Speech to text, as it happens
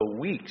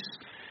weeks.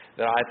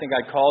 That I think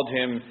I called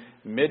him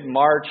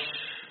mid-March,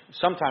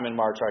 sometime in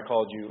March I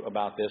called you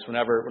about this,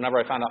 whenever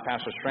I found out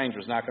Pastor Strange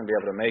was not going to be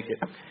able to make it.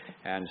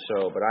 And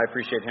so, but I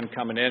appreciate him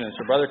coming in. And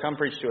so, brother, come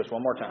preach to us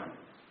one more time.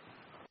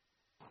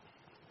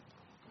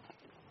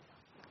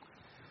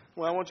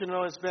 Well, I want you to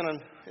know it's been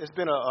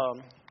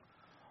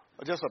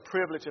just a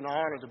privilege and an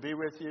honor to be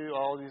with you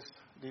all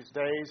these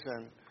days,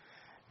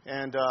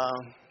 and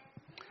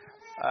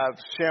I've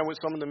shared with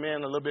some of the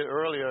men a little bit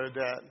earlier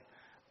that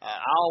I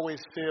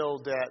always feel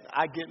that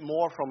I get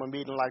more from a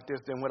meeting like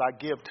this than what I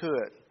give to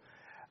it.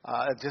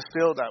 I just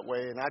feel that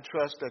way, and I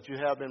trust that you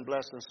have been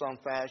blessed in some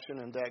fashion,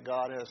 and that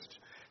God has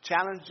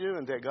challenged you,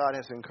 and that God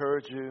has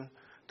encouraged you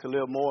to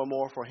live more and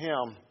more for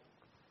Him.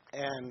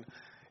 And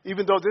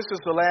even though this is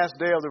the last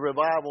day of the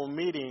revival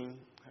meeting,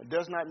 it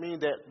does not mean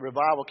that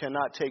revival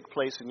cannot take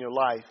place in your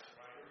life.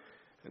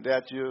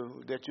 That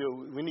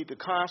we need to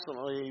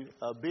constantly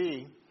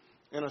be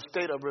in a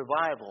state of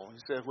revival. He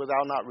says,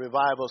 "Without not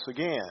revive us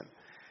again."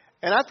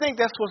 And I think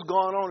that's what's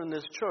going on in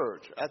this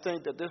church. I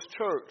think that this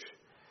church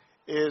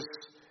is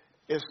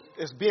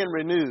being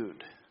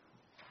renewed.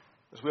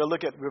 As we'll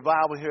look at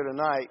revival here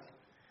tonight,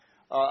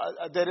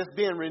 that it's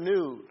being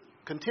renewed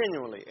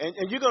continually. And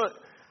you're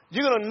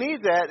gonna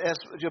need that, as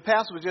your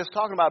pastor was just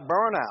talking about,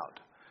 burnout.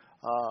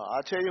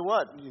 I tell you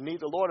what, you need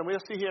the Lord, and we'll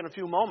see here in a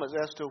few moments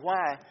as to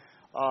why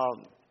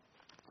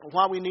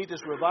we need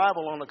this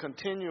revival on a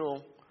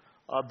continual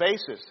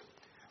basis.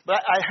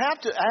 But I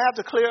have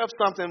to clear up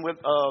something with.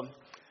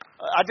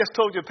 I just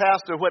told you,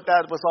 Pastor, what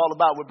that was all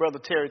about with Brother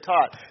Terry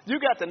Todd. You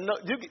got to know.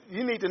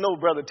 You need to know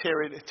Brother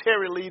Terry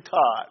Lee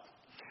Todd.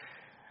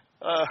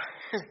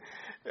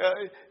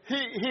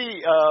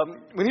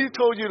 When he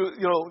told you,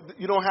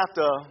 you don't have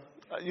to.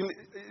 You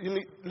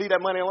leave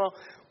that money alone.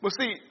 Well,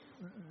 see,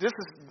 this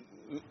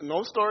is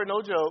no story,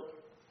 no joke.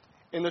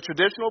 In the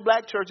traditional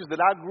black churches that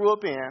I grew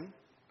up in,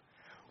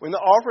 when the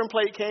offering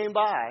plate came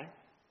by,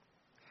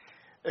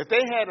 if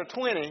they had a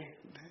 20,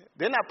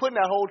 they're not putting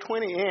that whole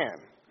 20 in.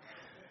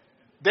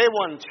 They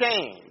want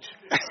change.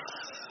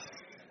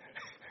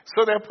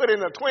 So they're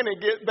putting a 20,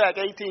 get back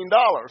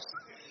 $18.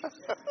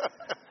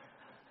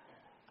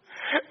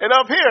 And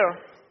up here,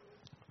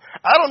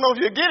 I don't know if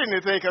you get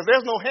anything because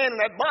there's no hand in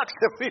that box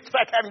to reach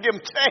back out and give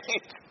them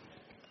change.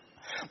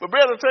 But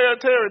Brother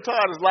Terry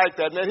Todd is like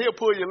that, man. He'll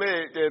pull your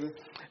leg. And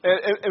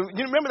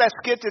you remember that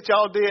skit that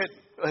y'all did?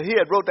 He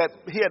had wrote that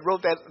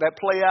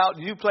play out.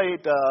 You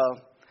played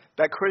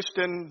that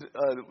Christian.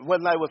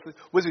 One night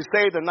was he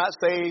saved or not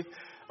saved?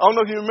 I don't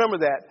know if you remember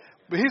that.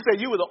 But he said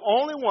you were the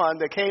only one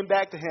that came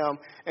back to him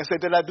and said,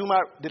 "Did I do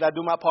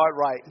my part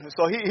right?"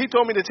 So he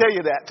told me to tell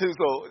you that too.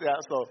 So yeah.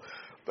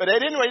 But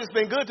at any rate, it's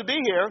been good to be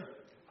here.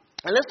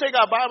 And let's take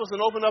our Bibles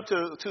and open up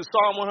to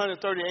Psalm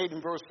 138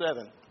 and verse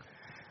 7.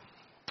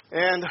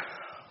 And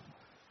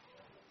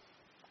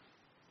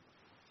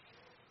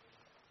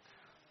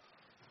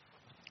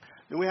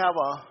do we have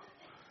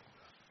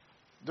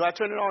do I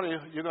turn it on? Or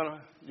you're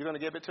gonna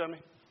give it to me?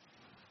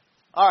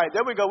 All right,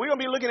 there we go. We're gonna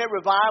be looking at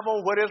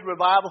revival. What is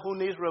revival? Who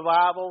needs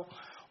revival?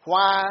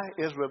 Why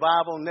is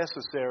revival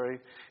necessary?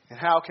 And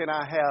how can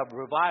I have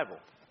revival?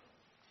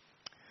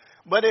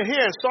 But here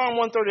in Psalm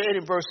 138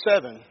 and verse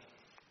 7,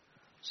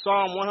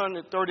 Psalm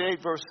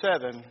 138 verse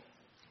 7,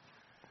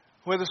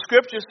 where the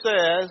scripture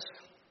says,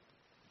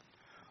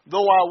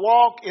 "Though I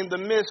walk in the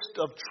midst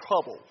of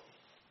trouble,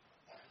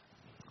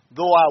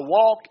 though I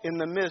walk in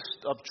the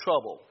midst of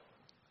trouble,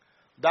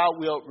 thou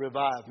wilt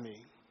revive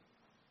me."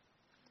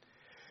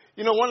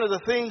 You know, one of the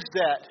things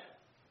that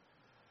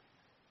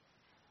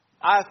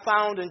I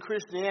found in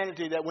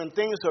Christianity, that when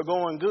things are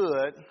going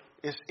good,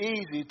 it's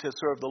easy to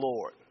serve the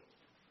Lord.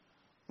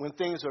 When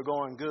things are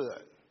going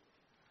good.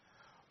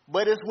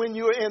 But it's when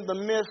you're in the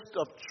midst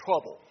of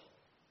trouble.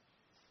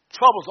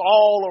 Trouble's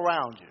all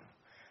around you.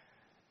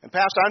 And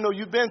Pastor, I know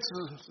you've been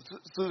through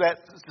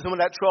some of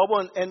that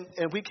trouble,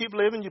 and we keep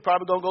living, you're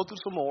probably going to go through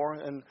some more.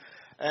 And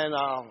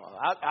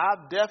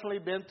I've definitely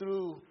been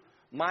through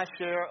my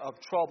share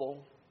of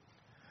trouble,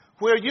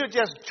 where you're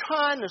just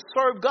trying to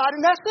serve God,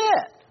 and that's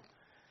it.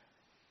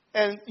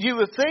 And you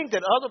would think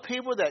that other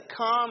people that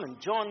come and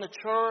join the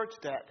church,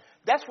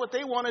 that's what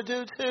they want to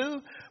do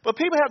too. But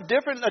people have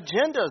different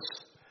agendas.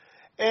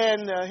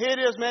 And here it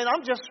is, man.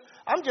 I'm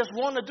just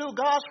wanting to do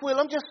God's will.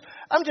 I'm just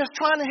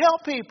trying to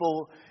help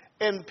people,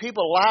 and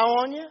people lie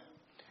on you.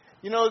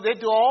 You know, they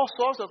do all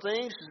sorts of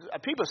things.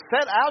 People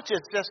set out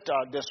just to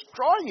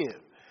destroy you.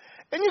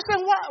 And you say,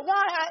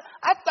 why?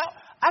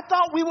 I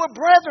thought we were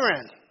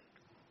brethren.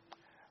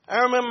 I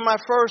remember my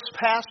first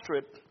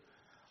pastorate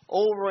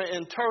over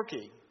in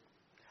Turkey.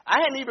 I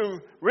hadn't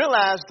even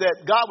realized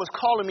that God was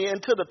calling me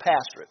into the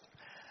pastorate.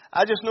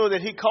 I just knew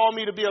that He called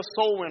me to be a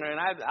soul winner, and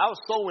I was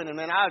soul winning,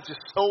 and I was just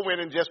soul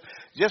winning, just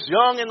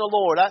young in the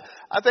Lord.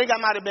 I think I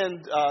might have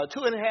been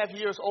 2.5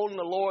 years old in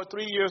the Lord,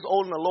 3 years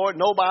old in the Lord,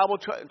 no Bible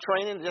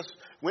training, just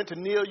went to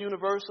Neal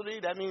University.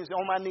 That means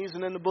on my knees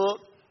and in the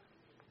book.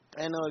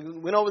 And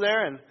went over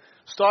there and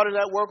started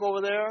that work over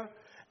there.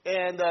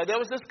 And there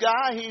was this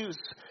guy,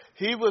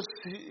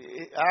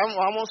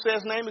 I won't say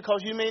his name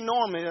because you may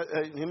know him.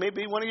 He may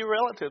be one of your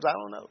relatives. I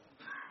don't know.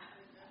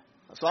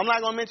 So I'm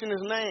not going to mention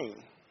his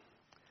name.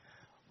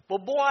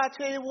 But boy, I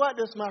tell you what,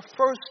 this is my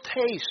first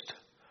taste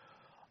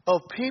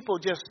of people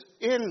just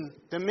in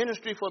the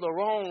ministry for the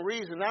wrong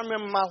reason. I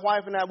remember my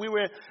wife and I, we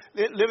were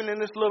living in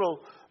this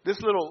little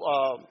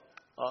trailer.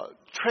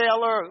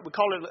 We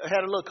call it,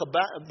 had a little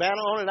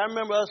cabana on it. And I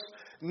remember us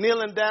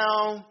kneeling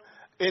down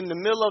in the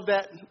middle of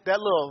that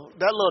little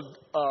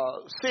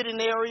sitting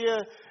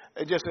area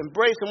and just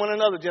embracing one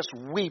another, just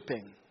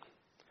weeping.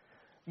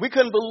 We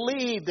couldn't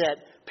believe that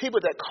people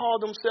that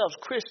called themselves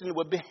Christian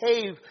would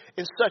behave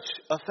in such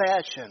a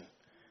fashion.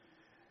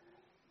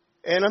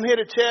 And I'm here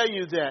to tell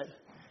you that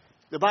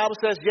the Bible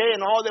says, yea,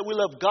 and all that we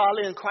love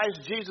godly in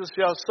Christ Jesus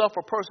shall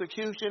suffer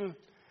persecution.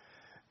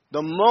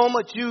 The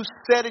moment you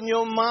set in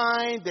your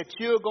mind that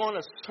you're going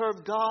to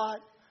serve God,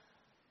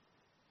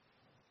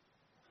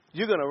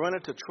 you're going to run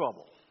into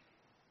trouble.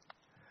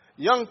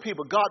 Young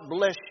people, God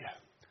bless you.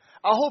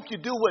 I hope you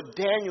do what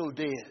Daniel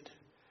did.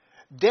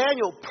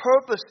 Daniel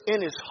purposed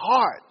in his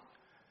heart.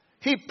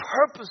 He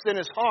purposed in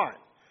his heart.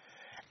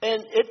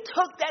 And it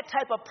took that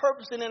type of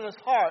purposing in his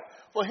heart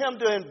for him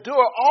to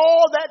endure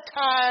all that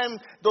time,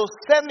 those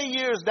 70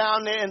 years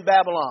down there in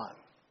Babylon.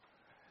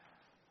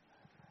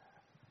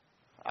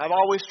 I've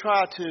always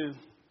tried to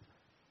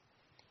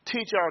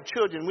teach our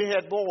children. We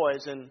had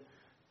boys and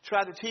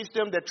tried to teach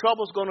them that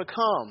trouble's going to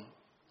come.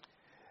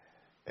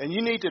 And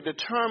you need to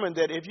determine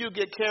that if you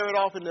get carried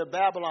off into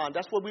Babylon,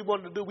 that's what we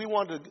wanted to do. We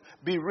wanted to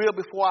be real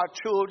before our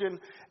children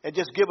and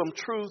just give them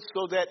truth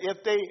so that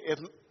if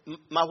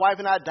my wife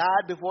and I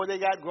died before they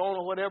got grown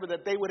or whatever,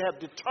 that they would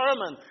have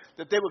determined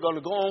that they were going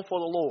to go on for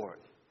the Lord.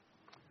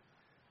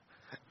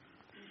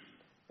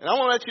 And I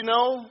want to let you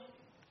know,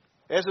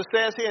 as it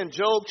says here in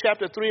Job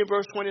chapter 3 and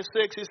verse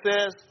 26, he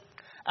says,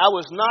 I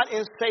was not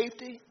in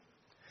safety,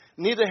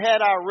 neither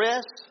had I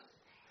rest,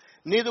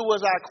 neither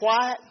was I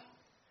quiet.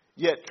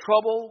 Yet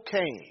trouble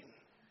came.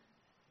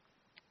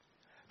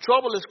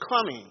 Trouble is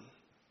coming.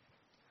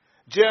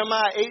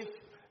 Jeremiah 8,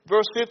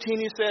 verse 15,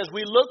 he says,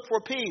 we looked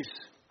for peace,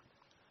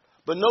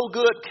 but no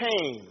good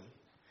came,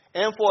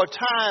 and for a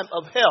time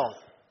of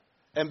health,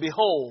 and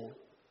behold,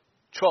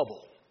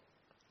 trouble.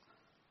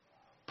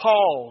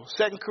 Paul,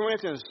 2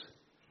 Corinthians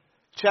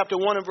chapter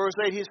 1 and verse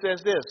 8, he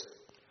says this,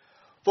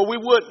 for we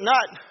would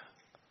not,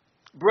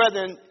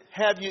 brethren,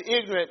 have you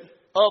ignorant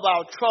of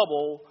our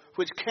trouble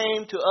which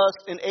came to us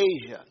in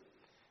Asia,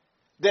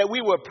 that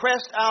we were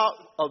pressed out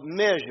of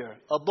measure,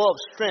 above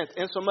strength,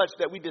 insomuch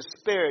that we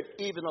despaired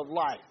even of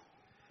life.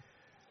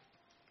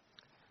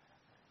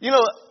 You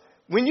know,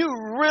 when you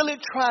really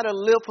try to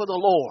live for the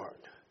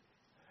Lord,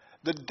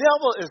 the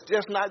devil is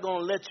just not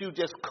going to let you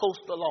just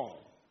coast along.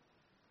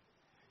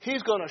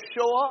 He's going to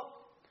show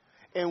up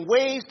in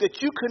ways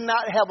that you could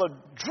not have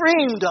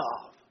dreamed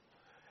of.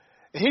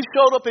 And he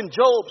showed up in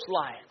Job's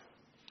life.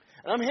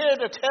 And I'm here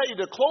to tell you,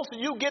 the closer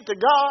you get to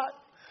God,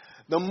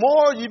 the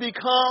more you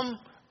become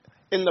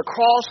in the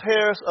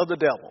crosshairs of the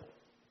devil.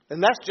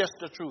 And that's just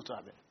the truth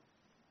of it.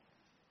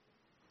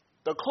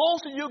 The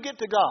closer you get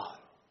to God,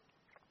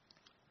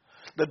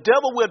 the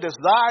devil will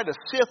desire to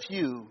sift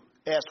you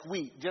as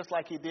wheat, just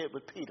like he did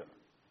with Peter.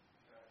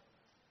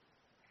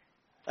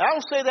 I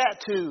don't say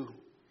that to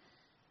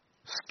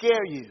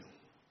scare you.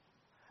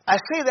 I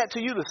say that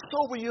to you to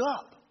sober you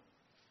up.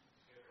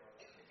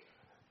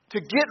 To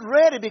get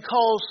ready,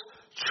 because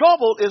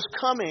trouble is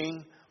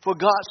coming for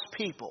God's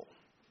people.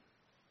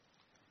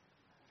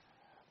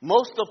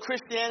 Most of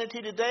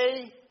Christianity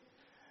today,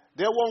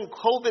 they want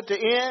COVID to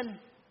end,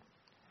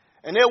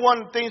 and they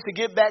want things to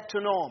get back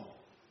to normal.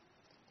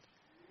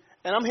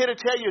 And I'm here to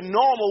tell you,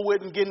 normal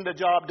wouldn't get the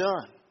job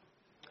done.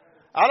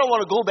 I don't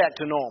want to go back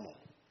to normal.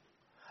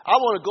 I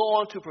want to go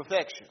on to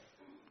perfection.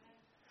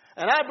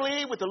 And I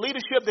believe with the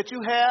leadership that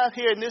you have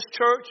here in this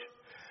church,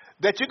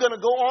 that you're going to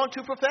go on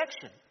to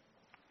perfection.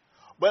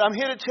 But I'm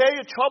here to tell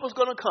you, trouble's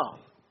going to come.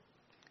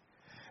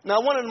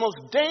 Now, one of the most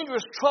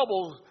dangerous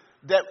troubles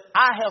that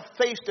I have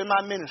faced in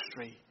my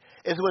ministry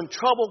is when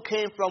trouble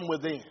came from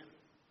within.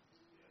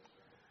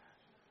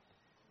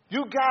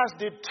 You guys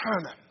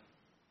determine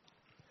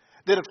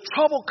that if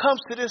trouble comes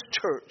to this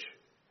church,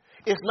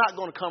 it's not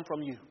going to come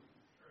from you.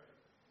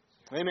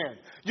 Amen.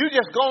 You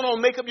just going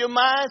on, make up your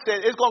mind, say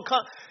it's going to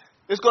come.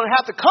 It's going to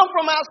have to come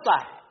from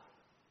outside.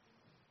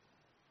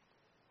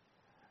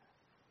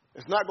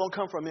 It's not going to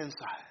come from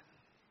inside.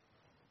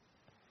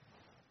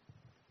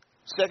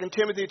 2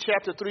 Timothy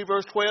chapter 3,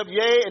 verse 12,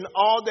 yea, and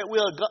all that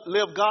will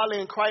live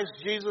godly in Christ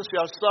Jesus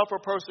shall suffer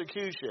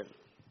persecution.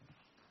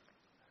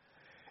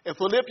 In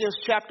Philippians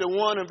chapter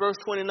 1 and verse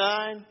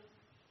 29,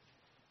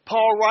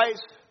 Paul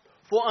writes,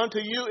 for unto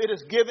you it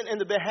is given in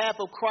the behalf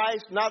of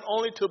Christ not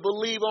only to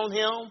believe on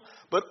him,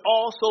 but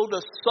also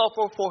to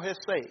suffer for his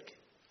sake.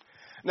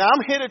 Now,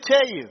 I'm here to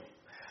tell you,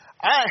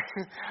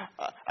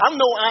 I'm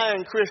no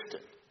iron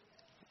Christian.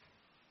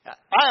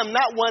 I am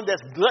not one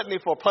that's gluttony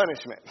for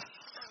punishment.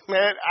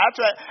 Man,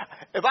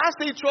 if I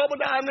see trouble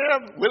down there,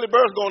 Willie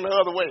Bird's going the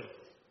other way.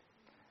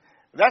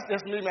 That's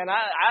just me, man.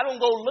 I don't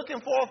go looking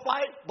for a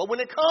fight, but when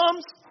it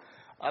comes,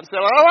 I say,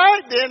 all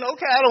right, then,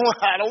 okay, I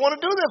don't want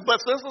to do this, but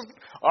since it's,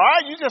 all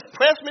right, you just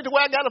press me to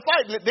where I got to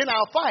fight, then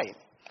I'll fight.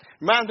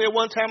 Reminds me of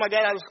one time I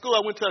got out of school,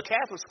 I went to a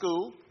Catholic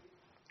school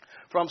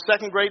from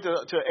second grade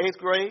to eighth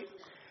grade,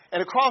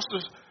 and across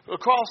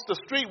the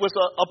street was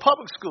a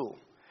public school.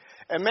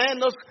 And man,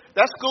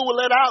 that school would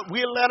let out,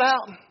 we'd let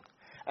out,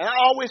 and I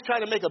always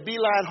try to make a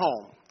beeline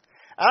home.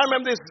 I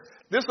remember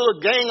this little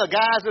gang of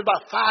guys, there's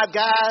about 5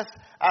 guys.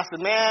 I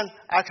said, man,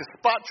 I could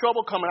spot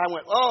trouble coming. I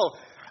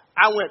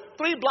went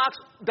 3 blocks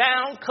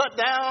down, cut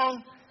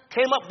down,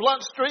 came up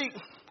Blunt Street,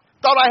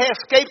 thought I had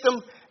escaped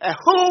them, and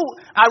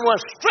I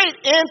went straight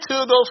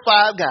into those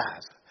 5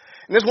 guys.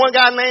 And this one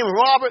guy named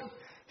Robert,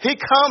 he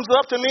comes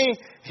up to me,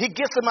 he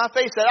gets in my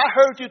face, said, I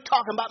heard you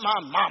talking about my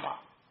mama.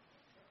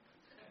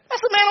 I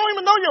said, man, I don't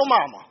even know your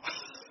mama.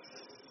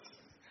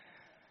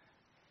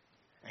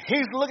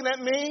 He's looking at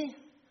me,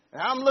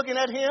 and I'm looking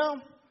at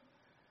him.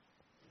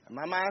 And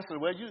my mind said,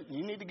 well,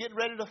 you need to get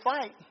ready to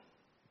fight.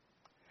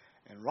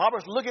 And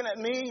Robert's looking at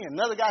me, and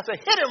another guy said,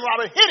 hit him,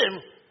 Robert, hit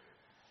him.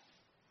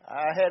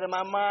 I had in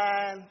my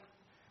mind,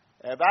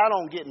 if I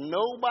don't get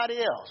nobody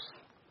else,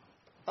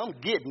 I'm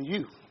getting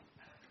you.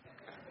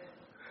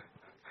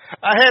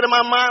 I had in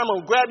my mind, I'm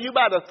going to grab you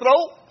by the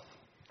throat,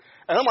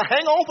 and I'm going to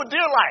hang on for dear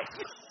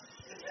life.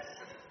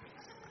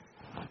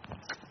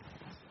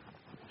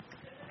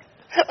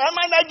 I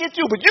might not get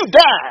you, but you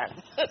died.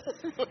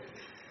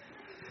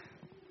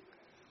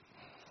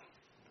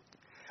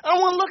 I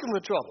wasn't looking for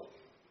trouble.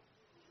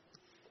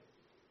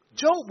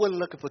 Job wasn't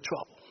looking for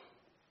trouble.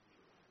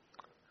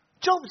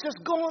 Job was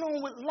just going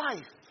on with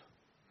life.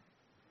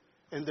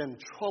 And then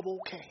trouble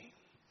came.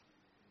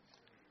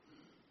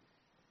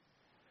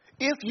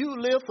 If you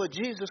live for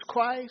Jesus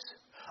Christ,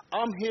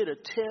 I'm here to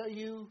tell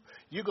you,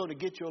 you're going to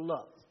get your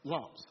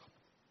lumps.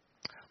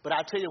 But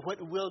I'll tell you what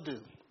it will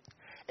do.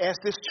 As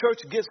this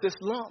church gets this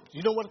lump,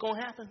 you know what's going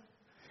to happen?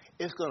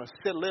 It's going to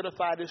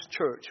solidify this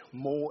church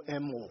more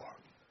and more.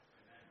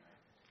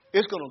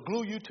 It's going to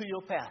glue you to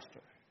your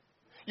pastor.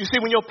 You see,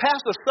 when your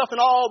pastor's suffering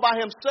all by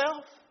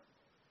himself,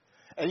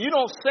 and you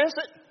don't sense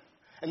it,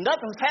 and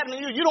nothing's happening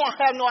to you, you don't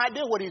have no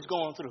idea what he's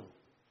going through.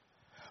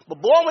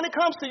 But boy, when it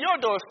comes to your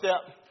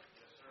doorstep,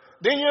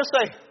 then you'll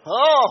say,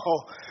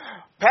 oh,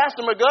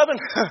 Pastor McGovern,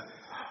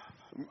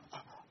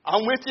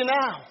 I'm with you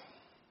now.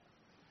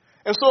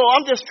 And so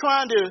I'm just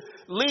trying to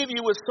leave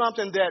you with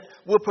something that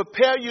will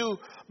prepare you,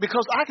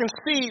 because I can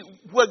see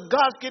what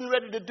God's getting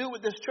ready to do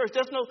with this church.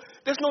 There's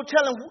no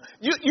telling.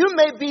 You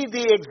may be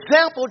the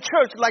example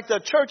church, like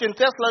the church in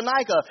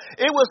Thessalonica.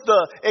 It was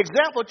the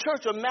example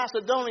church of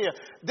Macedonia.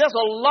 There's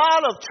a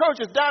lot of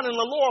churches down in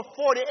the lower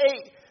 48.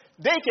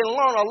 They can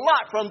learn a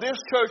lot from this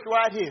church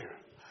right here.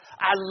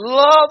 I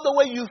love the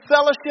way you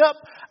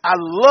fellowship. I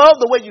love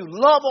the way you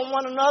love on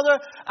one another.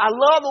 I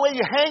love the way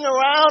you hang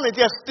around and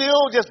just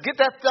get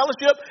that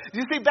fellowship.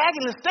 You see, back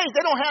in the States,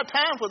 they don't have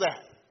time for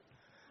that.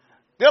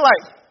 They're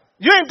like,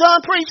 you ain't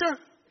done, preacher?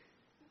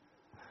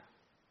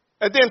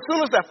 And then as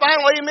soon as that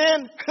final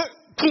amen,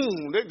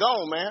 boom, they're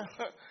gone, man.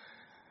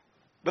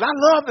 But I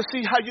love to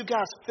see how you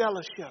guys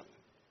fellowship.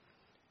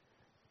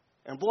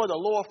 And boy, the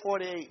lower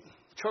 48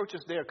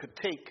 churches there could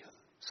take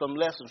some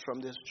lessons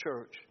from this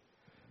church.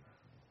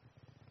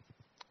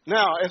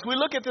 Now, as we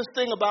look at this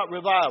thing about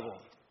revival,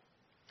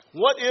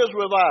 what is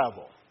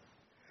revival?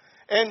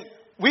 And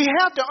we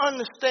have to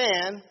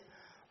understand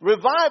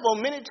revival.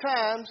 Many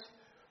times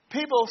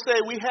people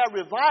say we have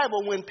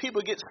revival when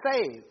people get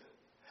saved.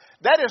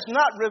 That is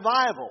not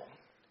revival.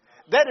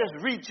 That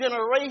is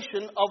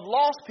regeneration of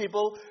lost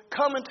people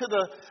coming to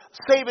the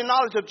saving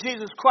knowledge of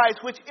Jesus Christ,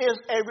 which is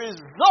a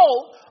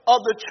result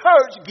of the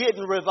church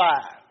getting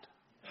revived.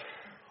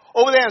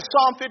 Over there in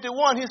Psalm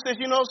 51, he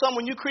says, you know something,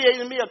 when you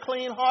created me a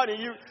clean heart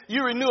and you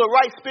renew a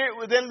right spirit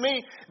within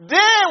me,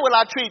 then will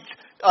I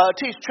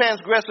teach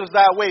transgressors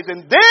thy ways,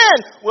 and then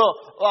will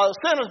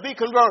sinners be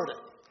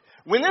converted.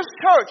 When this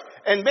church,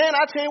 and man,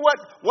 I tell you what,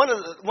 one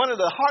of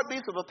the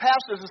heartbeats of a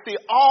pastor is to see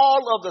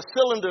all of the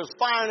cylinders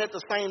firing at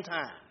the same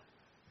time.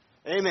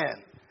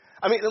 Amen.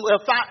 I mean,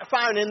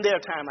 firing in their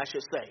time, I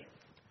should say.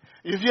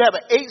 If you have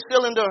an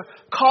 8-cylinder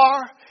car,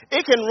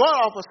 it can run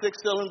off of 6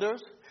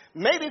 cylinders.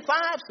 Maybe 5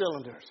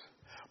 cylinders.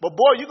 But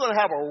boy, you're going to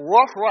have a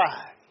rough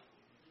ride.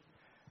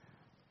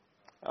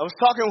 Who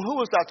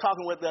was I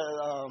talking with?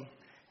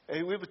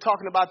 We were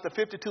talking about the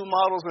 52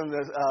 models and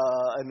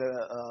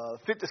the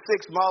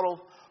 56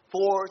 model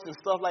Fords and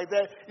stuff like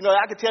that. You know,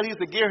 I could tell he's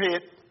a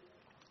gearhead.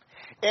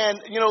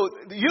 And, you know,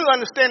 you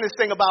understand this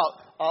thing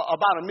about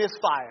a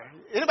misfire.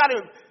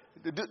 Anybody,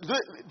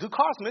 do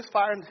cars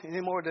misfire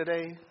anymore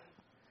today?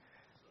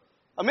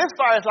 A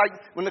misfire is like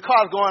when the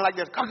car's going like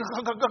this. Pow!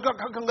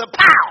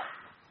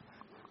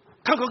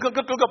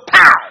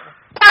 Pow!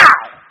 Pow!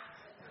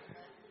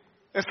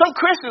 And some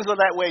Christians are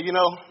that way, you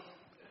know.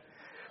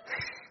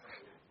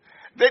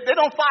 They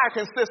don't fire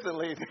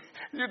consistently.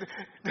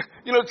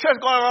 You know, church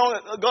going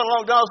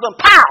along, down some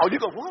pow! You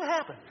go, what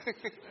happened?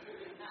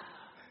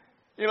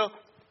 You know,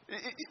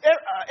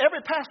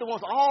 Every pastor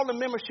wants all the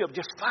membership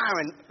just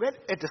firing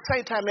at the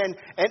same time, and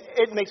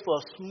it makes for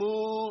a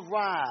smooth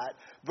ride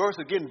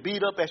versus getting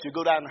beat up as you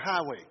go down the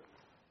highway.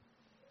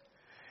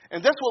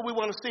 And that's what we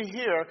want to see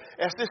here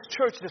as this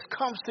church just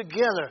comes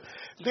together.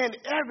 Then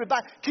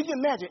everybody, can you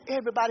imagine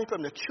everybody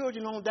from the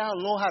children on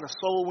down know how to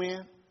soul win?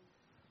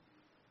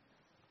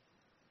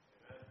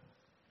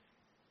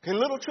 Can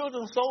little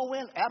children soul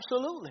win?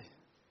 Absolutely.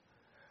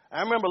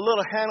 I remember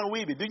little Hannah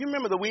Weeby. Do you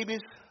remember the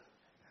Weebies?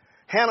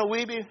 Hannah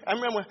Weeby. I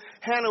remember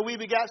Hannah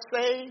Weeby got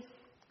saved,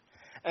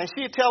 and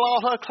she'd tell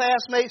all her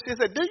classmates, she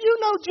said, do you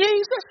know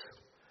Jesus?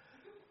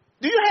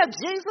 Do you have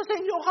Jesus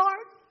in your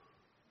heart?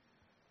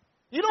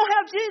 You don't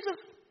have Jesus?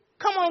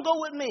 Come on,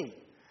 go with me.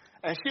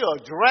 And she'll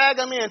drag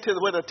them into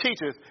with the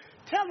teachers.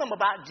 Tell them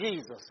about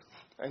Jesus.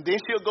 And then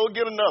she'll go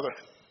get another.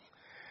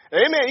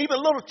 Amen. Even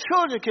little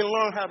children can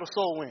learn how to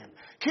soul win.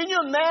 Can you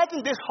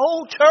imagine this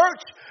whole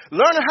church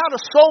learning how to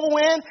soul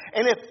win?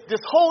 And if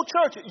this whole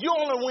church, you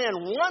only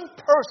win one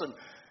person,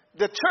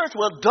 the church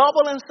will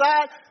double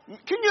inside.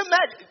 Can you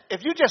imagine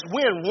if you just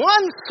win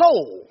one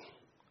soul,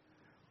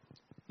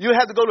 you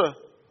have to go to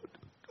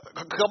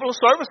a couple of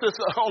services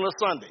on a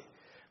Sunday.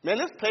 Man,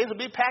 this place will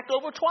be packed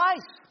over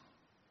twice.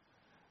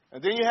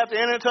 And then you have to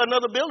enter into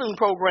another building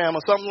program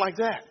or something like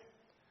that.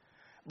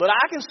 But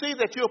I can see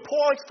that you're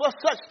poised for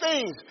such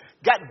things.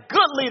 Got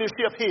good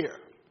leadership here.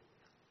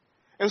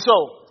 And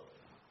so,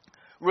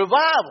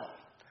 revival.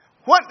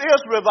 What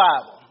is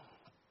revival?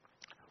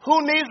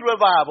 Who needs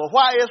revival?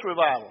 Why is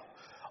revival?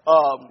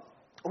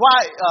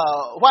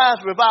 Why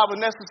is revival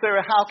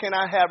necessary? How can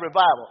I have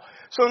revival?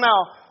 So now,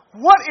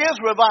 what is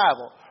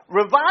revival?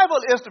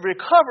 Revival is the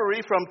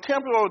recovery from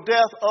temporal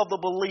death of the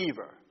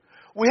believer.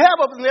 We have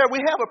up in there, we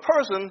have a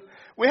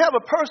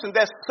person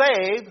that's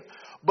saved,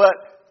 but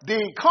the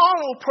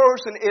carnal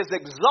person is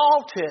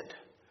exalted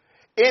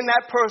in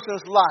that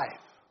person's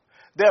life.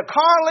 They're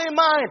carnally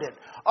minded.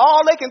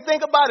 All they can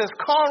think about is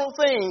carnal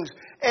things.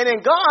 And in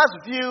God's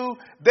view,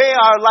 they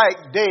are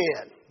like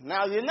dead.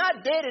 Now, you're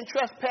not dead in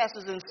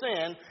trespasses and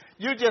sin.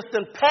 You're just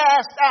been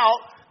passed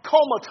out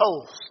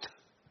comatose.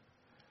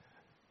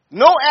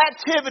 No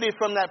activity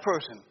from that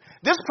person.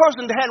 This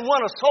person hadn't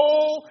won a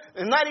soul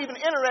and not even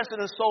interested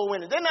in soul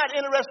winning. They're not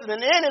interested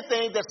in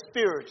anything that's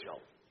spiritual.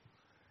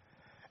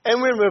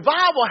 And when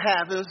revival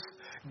happens,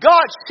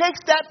 God shakes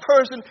that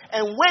person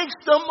and wakes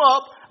them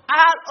up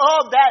out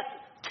of that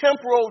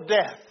temporal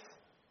death.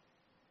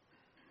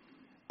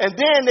 And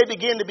then they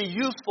begin to be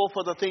useful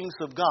for the things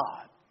of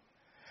God.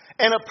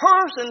 And a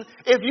person,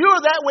 if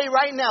you're that way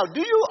right now,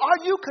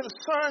 are you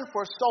concerned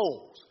for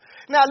souls?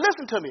 Now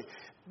listen to me.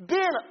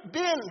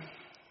 Being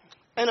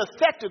an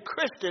effective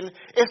Christian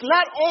is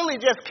not only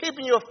just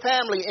keeping your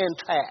family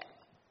intact.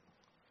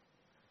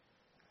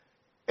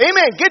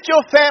 Amen. Get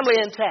your family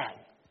intact.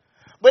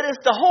 But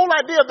it's the whole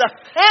idea of the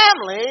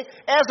family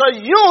as a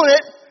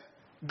unit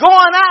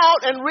going out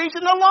and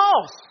reaching the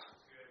lost.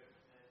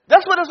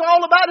 That's what it's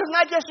all about. It's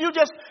not just you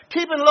just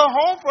keeping a little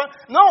home front.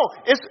 No,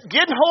 it's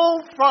getting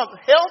home front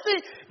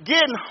healthy,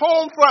 getting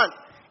home front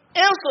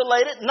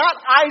insulated, not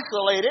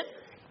isolated,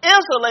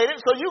 insulated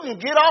so you can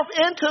get off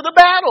into the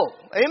battle.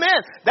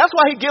 Amen. That's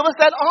why he gives us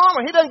that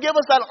armor. He doesn't give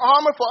us that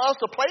armor for us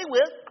to play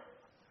with.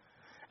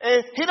 And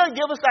he doesn't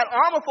give us that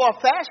armor for a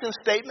fashion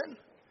statement.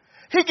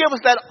 He gives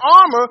us that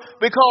armor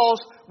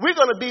because we're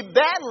going to be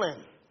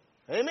battling.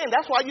 Amen.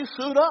 That's why you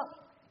suit up.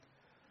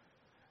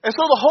 And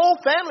so the whole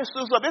family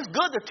suits up. It's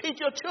good to teach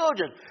your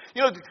children.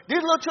 You know,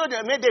 these little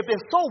children, man, they've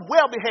been so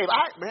well behaved.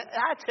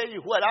 I tell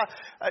you what,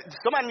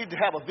 somebody needs to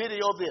have a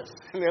video of this.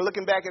 And they're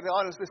looking back at the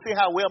audience to see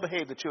how well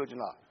behaved the children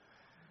are.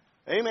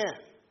 Amen.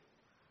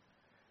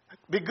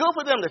 Be good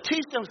for them to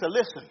teach them to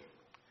listen.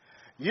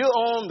 You're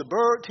on the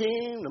Bird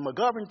team, the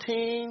McGovern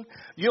team.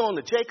 You're on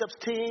the Jacobs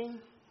team.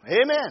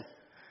 Amen.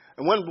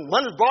 And when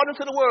one is brought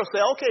into the world,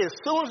 say, okay, as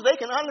soon as they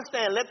can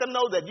understand, let them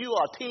know that you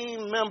are a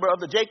team member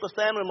of the Jacobs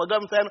family, the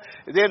McGovern family,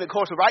 and then, of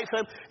course, the Wright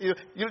family.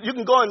 You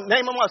can go and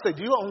name them all and say,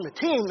 you're on the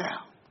team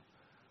now.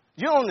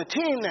 You're on the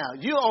team now.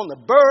 You're on the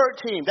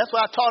Bird team. That's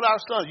what I taught our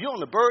sons. You're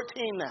on the Bird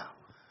team now.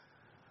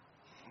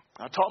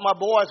 I taught my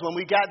boys when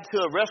we got to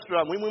a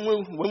restaurant, when we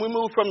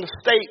moved from the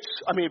States,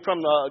 from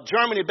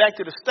Germany back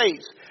to the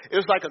States, it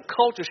was like a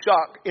culture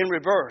shock in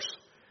reverse.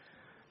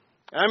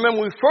 I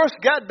remember when we first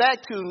got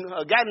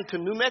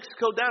into New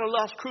Mexico down in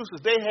Las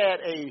Cruces, they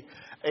had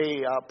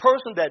a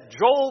person that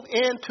drove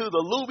into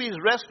the Luby's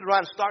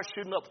restaurant and started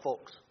shooting up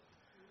folks.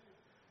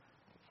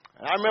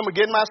 And I remember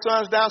getting my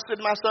sons down,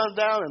 sitting my sons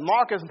down, and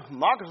Marcus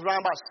was around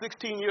about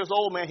 16 years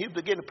old, man. He was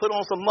beginning to put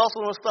on some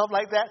muscle and stuff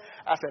like that.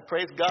 I said,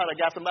 praise God, I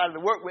got somebody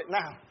to work with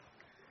now.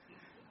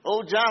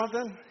 Old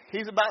Jonathan,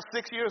 he's about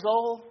 6 years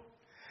old.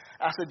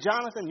 I said,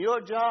 Jonathan,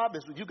 your job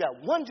is, you got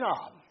one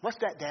job. What's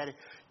that, Daddy?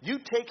 You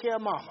take care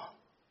of Mama.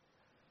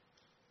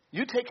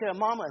 You take care of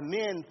Mama, and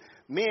me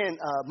and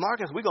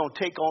Marcus, we're going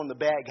to take on the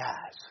bad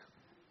guys.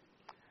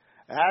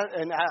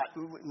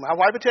 My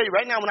wife will tell you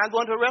right now, when I go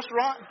into a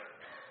restaurant,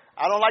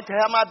 I don't like to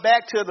have my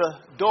back to the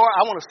door.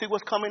 I want to see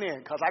what's coming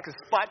in because I can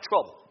spot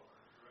trouble.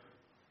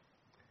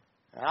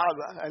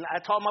 And I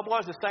taught my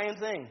boys the same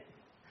thing.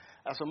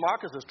 I said,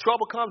 Marcus, as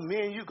trouble comes, me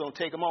and you going to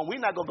take them on. We're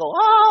not going to go,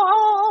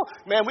 oh.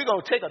 Man, we're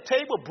going to take a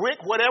table,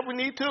 brick, whatever we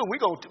need to, and we're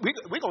going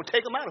to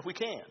take them out if we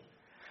can.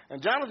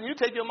 And Jonathan, you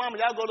take your mama,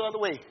 y'all go the other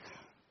way.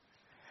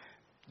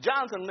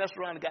 Jonathan messed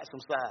around and got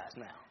some size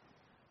now.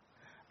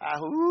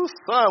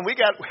 Son, we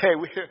got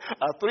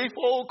a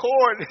 3-fold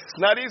cord. It's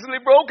not easily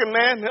broken,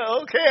 man.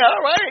 Okay,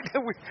 all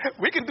right.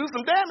 We can do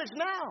some damage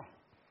now.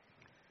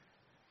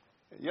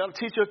 You ought to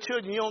teach your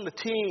children you're on the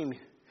team.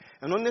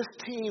 And on this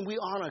team, we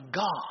honor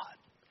God.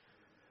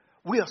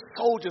 We are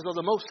soldiers of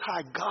the Most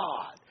High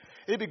God.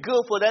 It'd be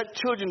good for your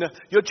children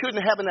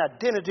to have an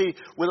identity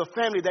with a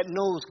family that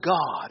knows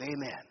God.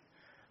 Amen.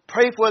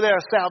 Pray for their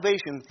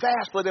salvation.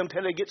 Fast for them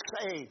till they get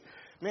saved.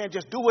 Man,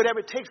 just do whatever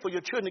it takes for your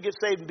children to get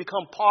saved and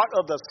become part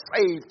of the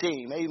saved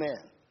team.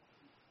 Amen.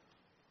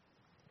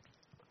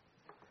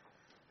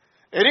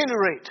 At any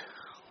rate,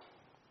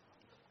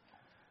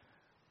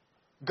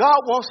 God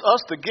wants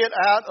us to get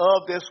out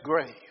of this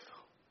grave.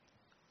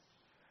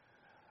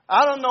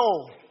 I don't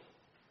know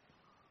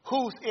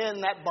who's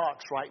in that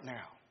box right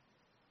now.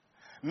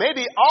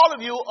 Maybe all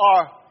of you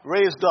are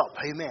raised up.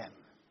 Amen.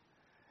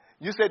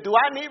 You said, do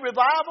I need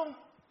revival?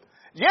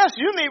 Yes,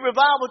 you need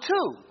revival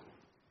too.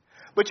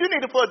 But you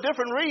need it for a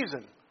different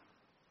reason.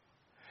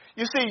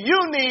 You see, you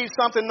need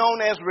something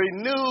known as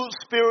renewed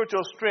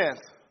spiritual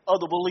strength of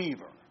the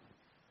believer.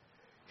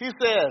 He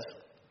says,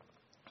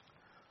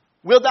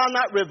 will thou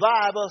not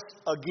revive us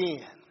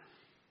again?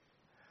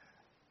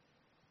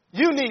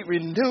 You need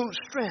renewed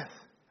strength.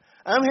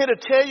 I'm here to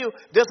tell you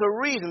there's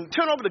a reason.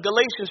 Turn over to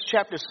Galatians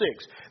chapter 6.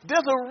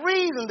 There's a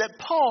reason that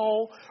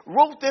Paul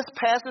wrote this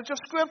passage of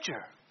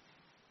Scripture.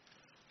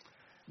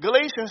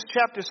 Galatians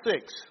chapter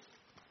 6.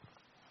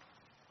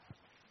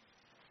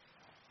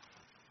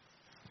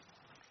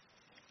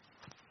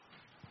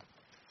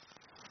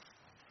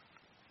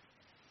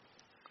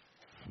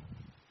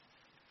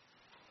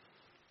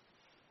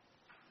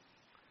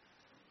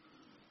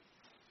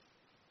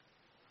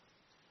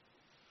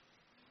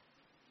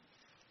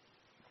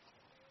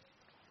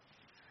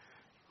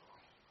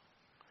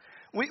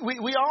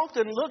 We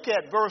often look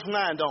at verse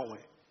 9, don't we?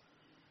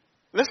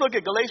 Let's look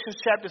at Galatians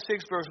chapter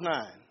 6, verse 9.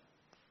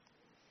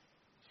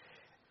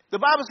 The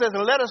Bible says,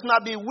 and let us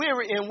not be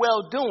weary in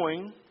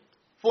well-doing,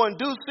 for in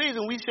due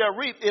season we shall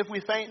reap if we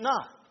faint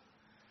not.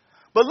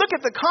 But look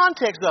at the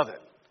context of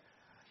it.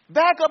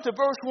 Back up to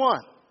verse 1.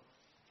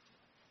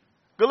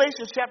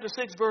 Galatians chapter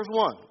 6, verse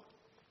 1.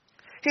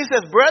 He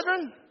says,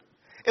 brethren,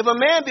 if a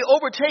man be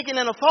overtaken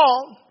in a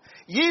fault,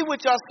 ye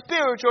which are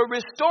spiritual,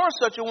 restore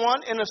such a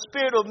one in a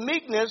spirit of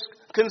meekness,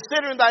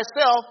 considering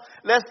thyself,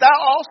 lest thou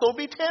also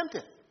be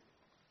tempted.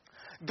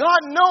 God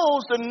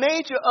knows the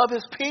nature of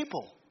his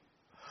people.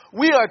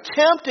 We are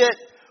tempted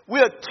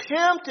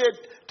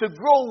to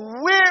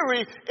grow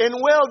weary in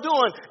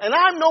well-doing. And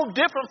I'm no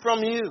different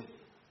from you.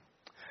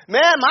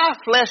 Man, my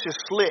flesh is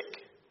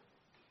slick.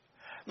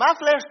 My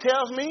flesh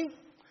tells me,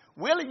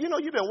 Willie, you know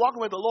you've been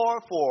walking with the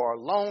Lord for a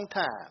long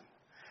time.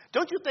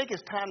 Don't you think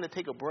it's time to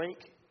take a break?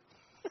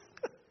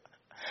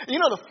 You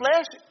know, the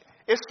flesh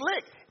is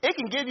slick. It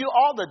can give you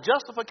all the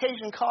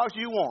justification cards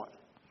you want.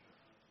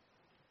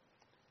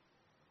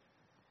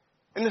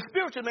 And the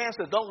spiritual man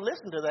says, don't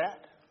listen to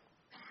that.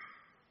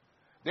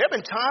 There have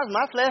been times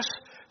my flesh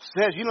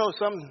says, you know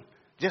something,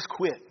 just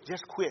quit.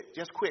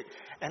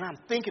 And I'm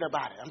thinking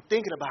about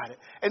it.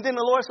 And then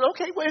the Lord said,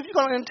 okay, well, if you're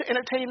going to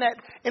entertain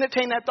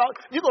that thought,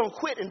 you're going to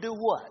quit and do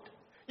what?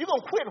 You're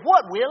going to quit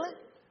what, Willie?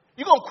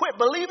 You're going to quit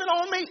believing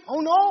on me? Oh,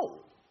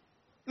 no.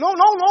 No,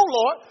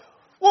 Lord.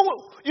 Well,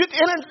 you're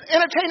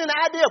entertaining the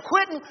idea of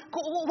quitting.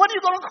 What are you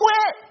going to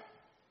quit?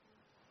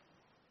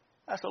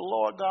 I said,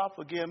 Lord God,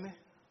 forgive me.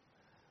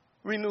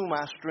 Renew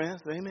my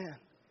strength. Amen.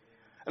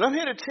 And I'm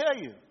here to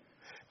tell you,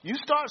 you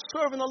start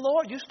serving the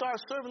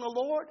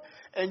Lord,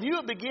 and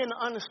you'll begin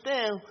to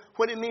understand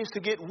what it means to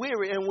get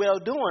weary and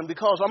well-doing.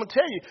 Because I'm going to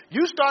tell you,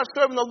 you start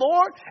serving the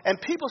Lord, and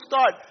people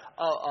start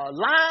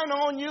lying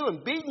on you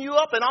and beating you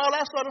up and all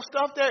that sort of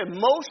stuff there,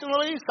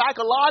 emotionally,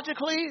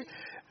 psychologically.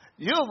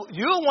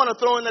 You'll want to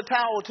throw in the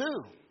towel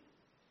too.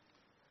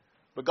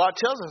 But God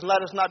tells us,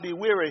 let us not be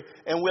weary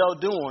and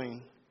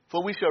well-doing,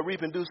 for we shall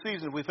reap in due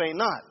season if we faint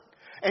not.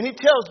 And he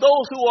tells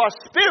those who are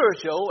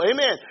spiritual,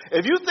 amen,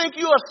 if you think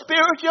you are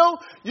spiritual,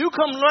 you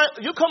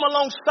come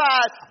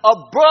alongside a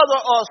brother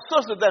or a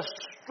sister that's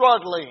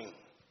struggling.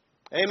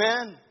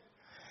 Amen.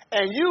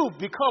 And you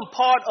become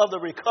part of the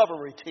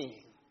recovery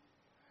team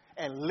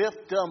and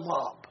lift them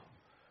up.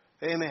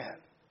 Amen.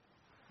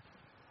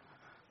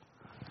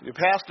 Your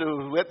pastor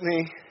was with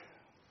me,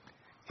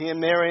 he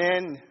and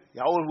Marianne,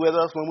 y'all was with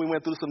us when we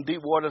went through some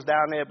deep waters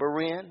down there at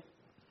Berean.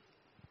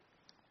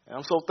 And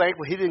I'm so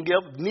thankful he didn't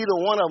give neither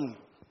one of them.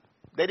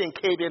 They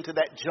didn't cave into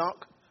that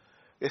junk.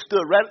 They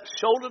stood right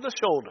shoulder to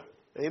shoulder.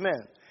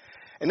 Amen.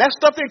 And that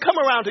stuff didn't come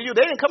around to you.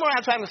 They didn't come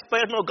around trying to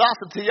spread no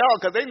gossip to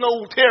y'all because they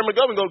know Terry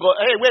McGovern going to go,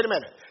 hey, wait a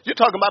minute. You're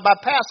talking about my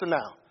pastor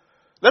now.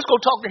 Let's go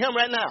talk to him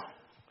right now.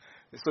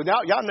 So now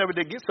y'all never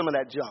did get some of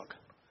that junk.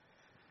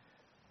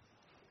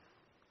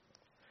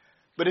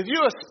 But if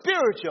you're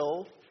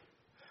spiritual,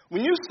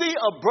 When you see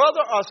a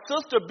brother or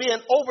sister being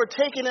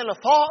overtaken in a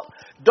fault,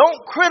 don't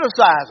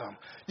criticize them.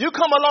 You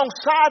come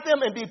alongside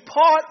them and be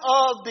part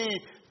of the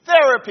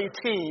therapy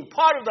team,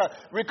 part of the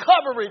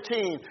recovery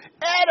team,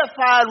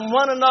 edifying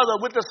one another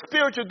with the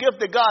spiritual gift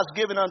that God's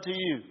given unto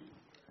you.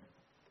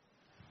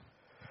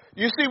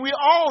 You see, we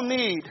all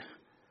need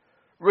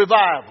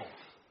revival.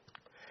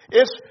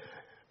 It's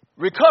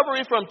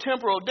recovery from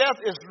temporal death.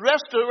 It's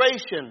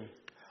restoration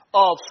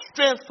of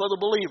strength for the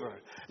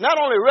believer. Not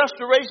only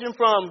restoration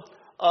from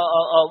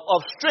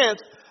of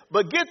strength,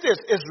 but get this,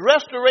 it's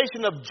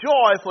restoration of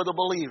joy for the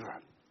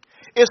believer.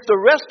 It's the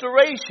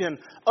restoration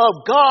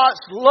of God's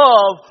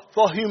love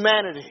for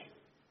humanity.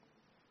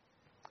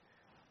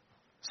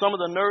 Some of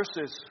the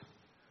nurses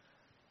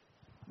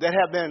that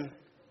have been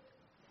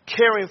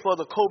caring for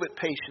the COVID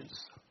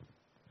patients,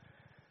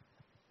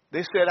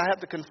 they said, I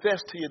have to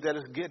confess to you that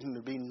it's getting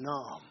to be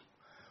numb.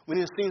 When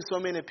you've seen so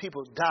many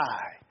people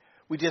die,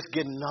 we just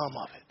get numb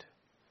of it.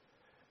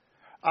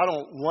 I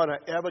don't want to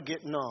ever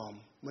get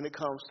numb when it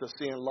comes to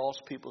seeing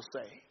lost people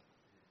saved.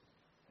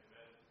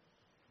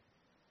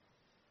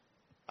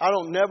 I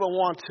don't never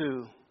want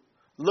to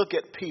look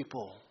at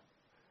people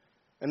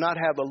and not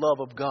have the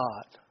love of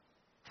God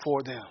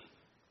for them.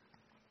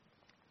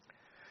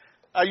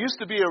 I used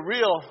to be a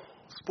real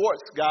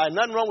sports guy.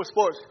 Nothing wrong with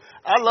sports.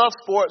 I love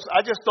sports.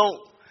 I just don't.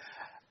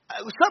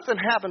 Something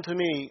happened to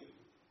me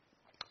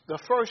the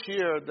first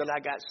year that I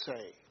got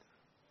saved.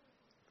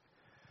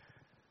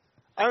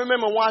 I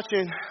remember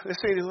watching, let's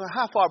see,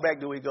 how far back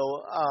do we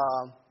go?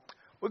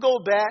 We go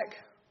back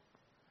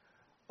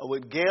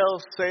with Gail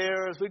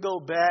Sayers. We go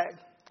back.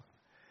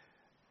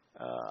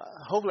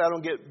 Hopefully I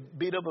don't get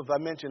beat up if I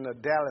mention the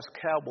Dallas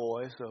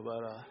Cowboys.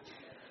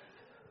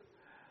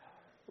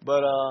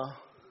 But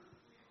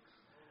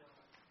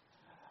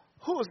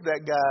who was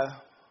that guy?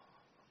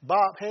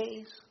 Bob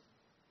Hayes?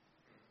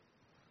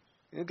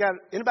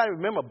 Anybody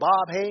remember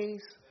Bob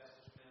Hayes?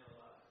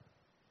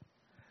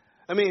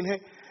 I mean,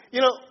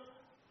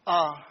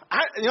 I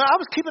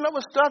was keeping up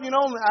with stuff.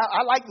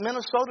 I like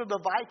Minnesota, the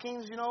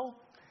Vikings.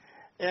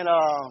 And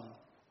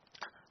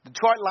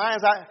Detroit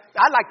Lions.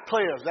 I like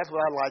players. That's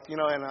what I like.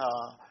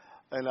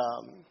 And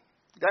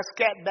that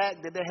scat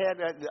back that they had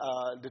at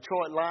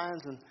Detroit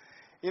Lions, and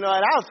and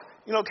I was,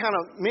 kind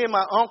of me and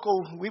my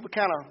uncle. We would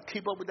kind of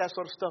keep up with that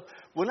sort of stuff.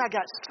 When I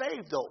got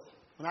saved,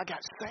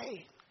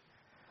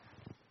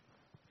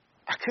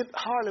 I could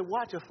hardly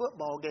watch a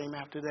football game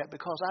after that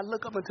because I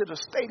look up into the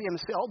stadium and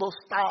see all those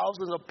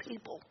thousands of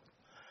people.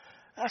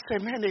 I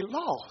said, man, they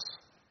lost.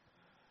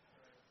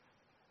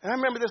 And I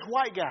remember this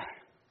white guy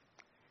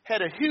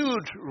had a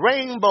huge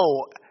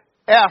rainbow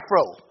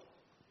afro.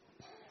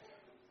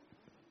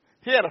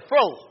 He had a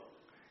fro.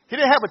 He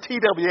didn't have a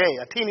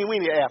TWA, a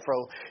teeny-weeny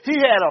afro. He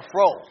had a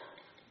fro.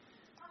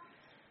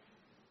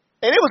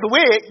 And it was a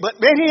wig, but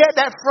then he had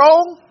that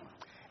fro,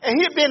 and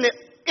he had been in the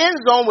end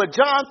zone with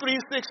John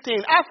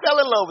 3:16. I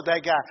fell in love with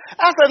that guy.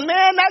 I said,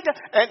 man, that guy.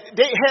 And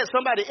they had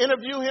somebody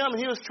interview him, and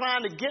he was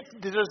trying to get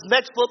to this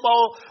next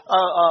football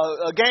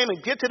game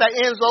and get to that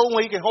end zone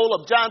where he can hold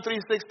up John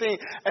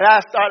 3:16. And I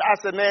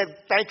said, man,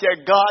 thank you,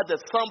 God, that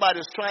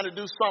somebody's trying to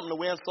do something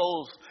to win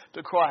souls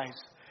to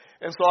Christ.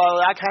 And so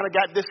I kind of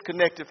got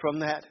disconnected from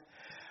that.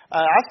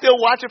 I still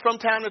watch it from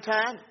time to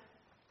time.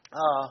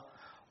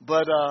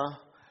 But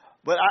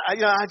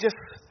I just,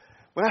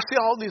 when I see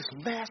all these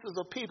masses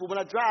of people, when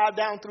I drive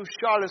down through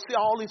Charlotte, see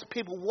all these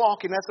people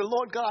walking, I say,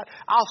 Lord God,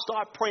 I'll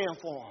start praying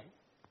for them.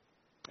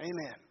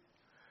 Amen.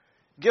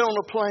 Get on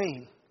the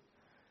plane.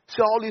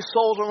 See all these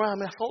souls around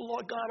me. I say, oh,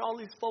 Lord God, all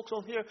these folks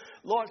on here,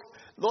 Lord,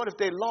 if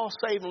they lost,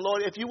 save them,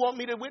 Lord. If you want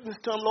me to witness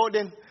to them, Lord,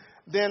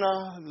 then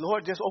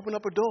Lord, just open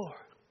up a door.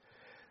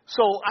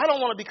 So I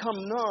don't want to become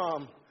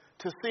numb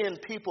to seeing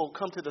people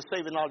come to the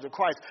saving knowledge of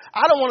Christ.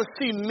 I don't want to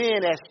see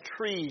men as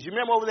trees. You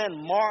remember over there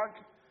in Mark,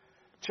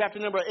 chapter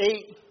number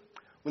 8,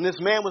 when this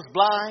man was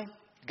blind?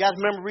 You guys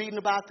remember reading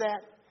about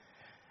that?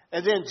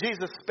 And then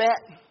Jesus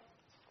spat,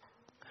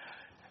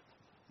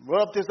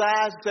 rubbed his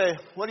eyes and said,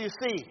 what do you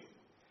see?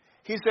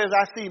 He says,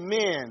 I see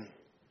men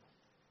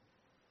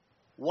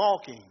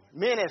walking,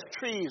 men as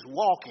trees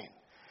walking.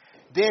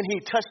 Then he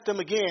touched them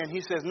again.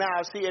 He says, now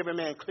I see every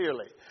man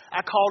clearly.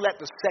 I call that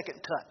the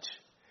second touch.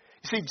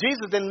 You see,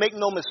 Jesus didn't make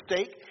no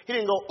mistake. He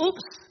didn't go,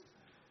 oops.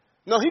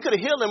 No, he could have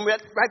healed them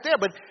right there,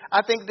 but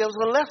I think there was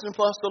a lesson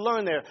for us to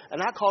learn there,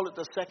 and I call it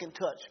the second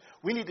touch.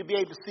 We need to be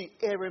able to see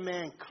every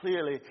man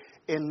clearly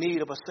in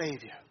need of a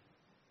Savior.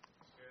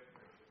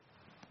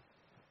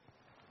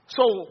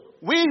 So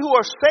we who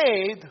are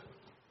saved,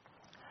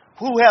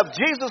 who have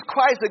Jesus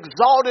Christ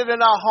exalted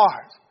in our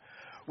hearts,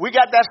 we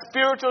got that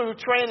spiritual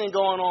training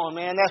going on,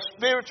 man, that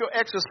spiritual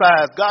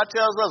exercise. God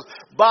tells us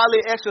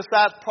bodily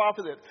exercise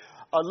profiteth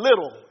a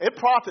little. It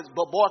profits,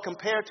 but boy,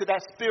 compared to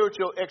that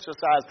spiritual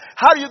exercise.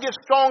 How do you get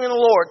strong in the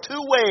Lord?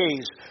 Two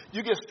ways.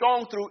 You get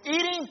strong through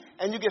eating,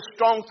 and you get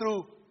strong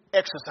through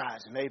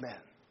exercising. Amen.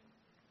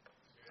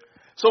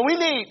 So we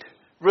need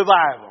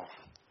revival.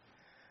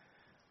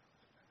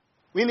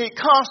 We need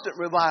constant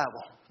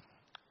revival.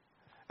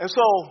 And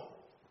so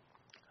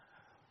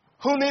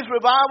Who needs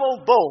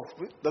revival?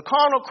 Both. The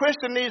carnal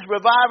Christian needs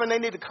reviving. They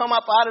need to come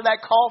up out of that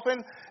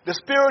coffin. The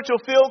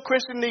spiritual-filled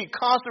Christian needs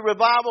constant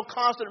revival,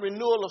 constant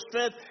renewal of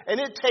strength. And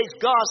it takes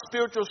God's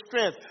spiritual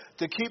strength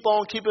to keep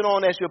on keeping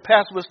on, as your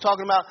pastor was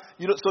talking about,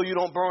 so you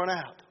don't burn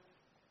out.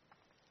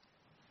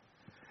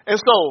 And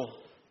so,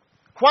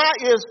 why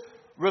is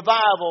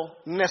revival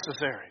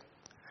necessary?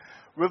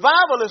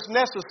 Revival is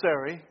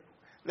necessary.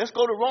 Let's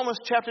go to Romans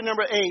chapter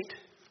number 8.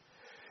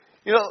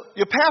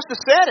 Your pastor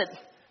said it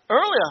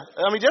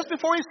earlier. Just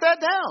before he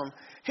sat down,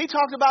 he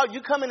talked about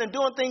you coming and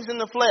doing things in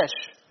the flesh.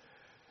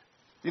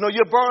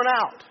 You're burned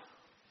out.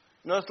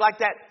 It's like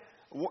that,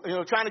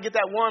 trying to get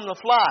that worm to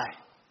fly.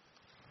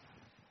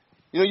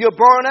 You're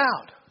burned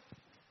out.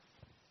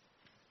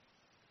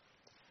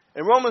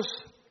 In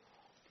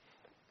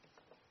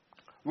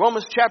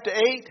Romans chapter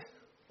 8,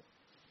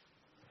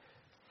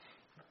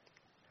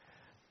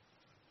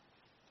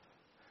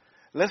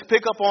 let's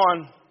pick up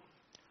on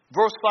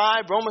verse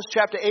 5, Romans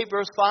chapter 8,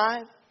 verse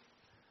 5.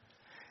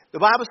 The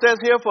Bible says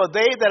here, for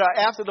they that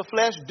are after the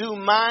flesh do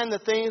mind the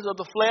things of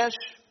the flesh,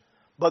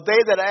 but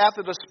they that are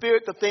after the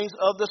Spirit, the things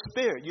of the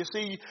Spirit. You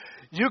see,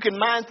 you can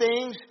mind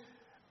things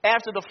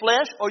after the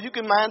flesh, or you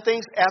can mind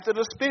things after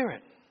the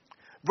Spirit.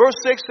 Verse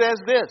 6 says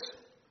this,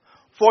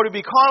 for to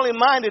be carnally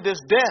minded is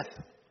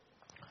death,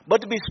 but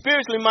to be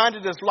spiritually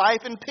minded is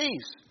life and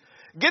peace.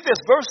 Get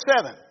this, verse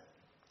 7.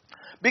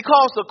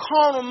 Because the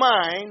carnal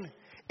mind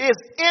is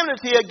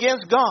enmity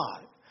against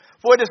God,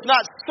 for it is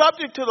not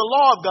subject to the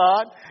law of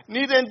God,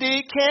 neither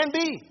indeed can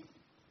be.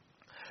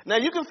 Now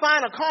you can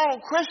find a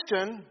carnal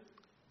Christian,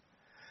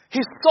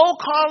 he's so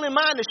carnally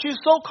minded, she's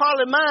so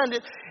carnally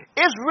minded,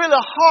 it's really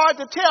hard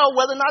to tell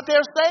whether or not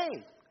they're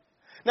saved.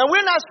 Now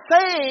we're not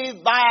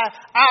saved by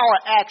our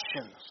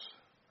actions.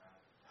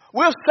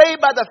 We're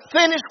saved by the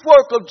finished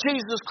work of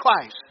Jesus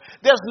Christ.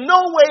 There's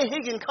no way he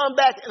can come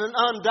back and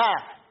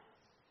undie.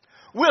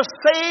 We're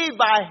saved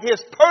by his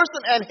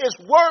person and his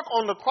work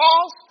on the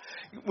cross.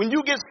 When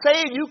you get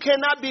saved, you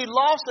cannot be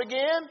lost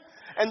again.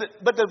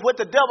 But what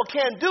the devil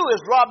can do is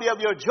rob you of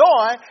your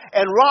joy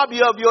and rob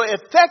you of your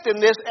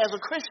effectiveness as a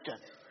Christian.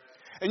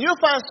 And you'll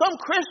find some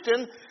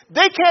Christians,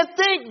 they can't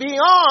think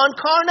beyond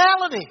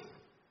carnality.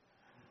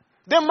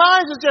 Their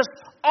minds are just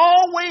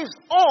always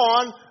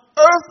on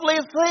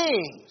earthly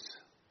things.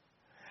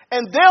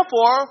 And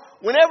therefore,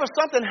 whenever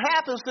something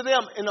happens to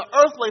them in an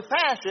earthly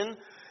fashion,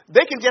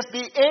 they can just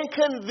be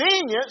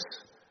inconvenienced,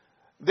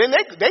 then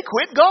they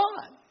quit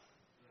God.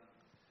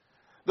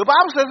 The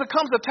Bible says there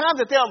comes a time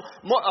that they are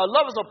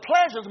lovers of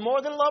pleasures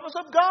more than lovers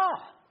of God.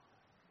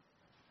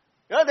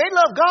 They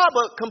love God,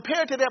 but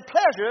compared to their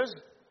pleasures,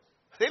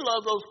 they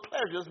love those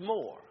pleasures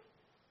more.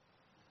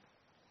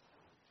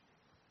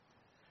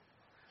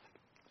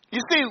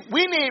 You see,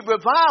 we need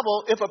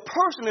revival. If a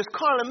person is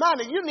carnally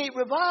minded, you need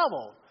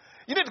revival.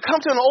 You need to come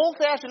to an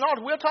old-fashioned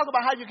altar. We'll talk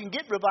about how you can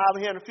get revival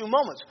here in a few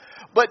moments.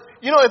 But,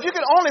 if you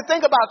can only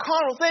think about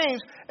carnal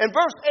things, in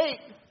verse 8,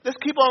 let's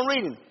keep on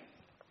reading.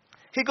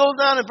 He goes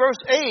down in verse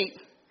 8.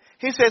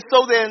 He says,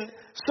 so then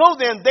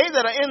they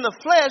that are in the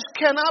flesh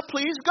cannot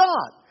please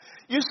God.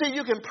 You see,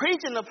 you can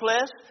preach in the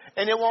flesh,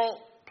 and it won't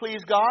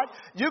please God.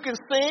 You can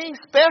sing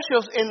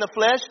specials in the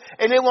flesh,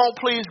 and it won't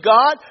please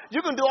God.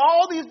 You can do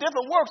all these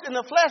different works in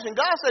the flesh, and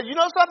God says, you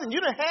know something? You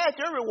done had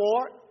your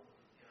reward.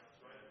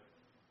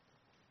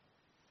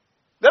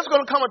 There's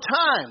going to come a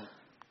time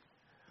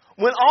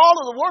when all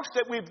of the works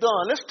that we've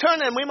done, let's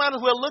turn and we might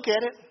as well look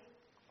at it.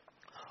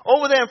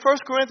 Over there in 1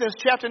 Corinthians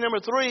chapter number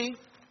 3.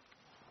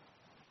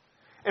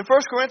 In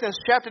 1 Corinthians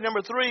chapter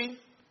number 3.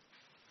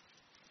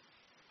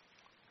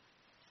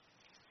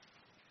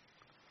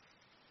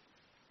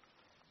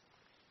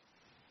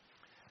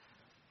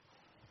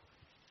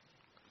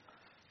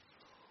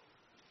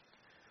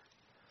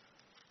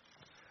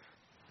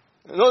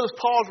 Notice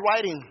Paul's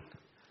writing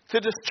to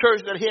this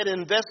church that he had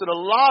invested a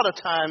lot of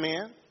time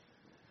in.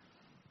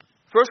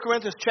 1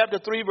 Corinthians chapter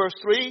 3, verse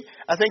 3.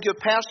 I think your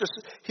pastor,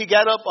 he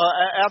got up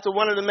after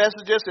one of the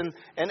messages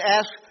and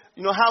asked,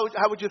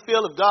 how would you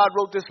feel if God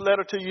wrote this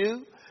letter to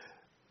you?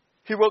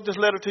 He wrote this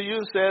letter to you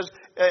and says,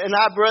 and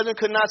our brethren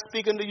could not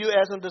speak unto you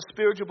as unto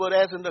spiritual, but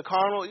as unto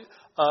carnal,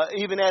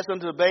 even as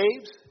unto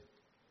babes.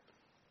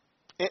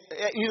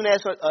 Even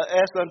as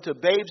unto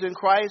babes in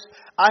Christ,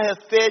 I have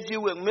fed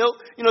you with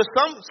milk.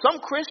 Some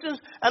Christians,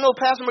 I know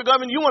Pastor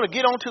McGovern, you want to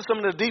get onto some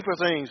of the deeper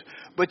things,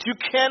 but you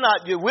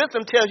cannot. Your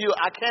wisdom tells you,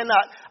 I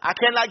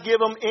cannot give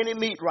them any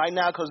meat right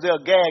now because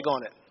they'll gag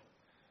on it.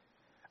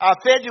 I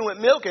fed you with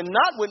milk and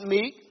not with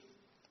meat,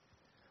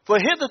 for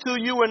hitherto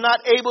you were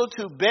not able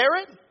to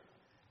bear it,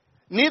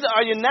 neither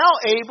are you now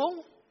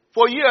able,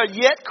 for you are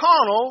yet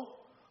carnal.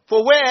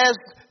 For whereas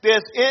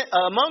there's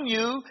among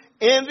you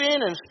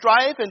envying and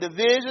strife and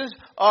divisions,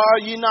 are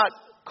ye not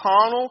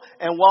carnal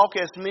and walk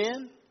as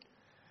men?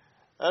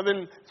 I've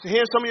been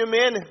hearing some of your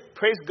men,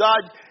 praise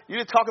God,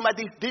 you're talking about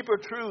these deeper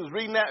truths,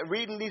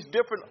 reading these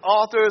different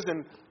authors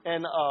and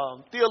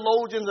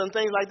theologians and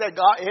things like that.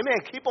 God, amen.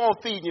 Keep on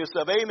feeding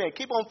yourself. Amen.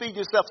 Keep on feeding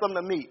yourself some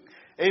of the meat.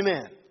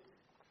 Amen.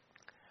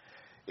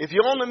 If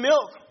you're on the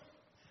milk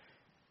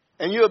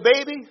and you're a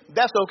baby,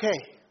 that's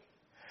okay.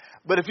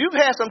 But if you've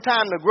had some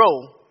time to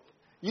grow,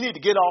 you need to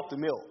get off the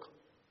milk.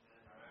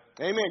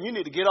 Amen. You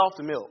need to get off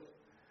the milk.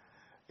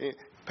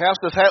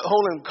 Pastors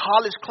holding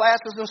college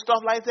classes and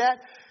stuff like that.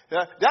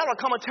 That'll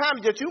come a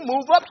time that you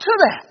move up to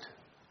that.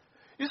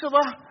 You say,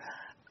 well,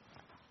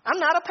 I'm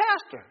not a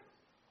pastor.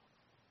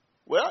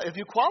 Well, if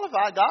you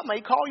qualify, God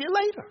may call you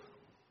later.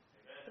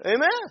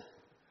 Amen.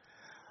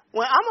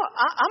 Well,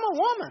 I'm a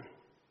woman.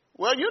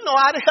 Well, you know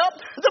how to help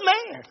the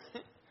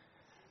man.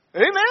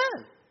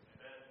 Amen.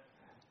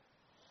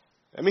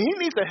 I mean, he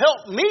needs a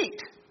help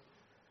meet.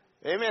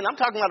 Amen. I'm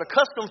talking about a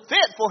custom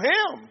fit for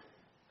him.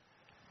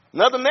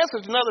 Another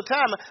message, another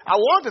time. I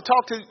wanted to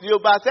talk to you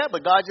about that,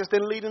 but God just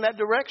didn't lead in that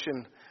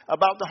direction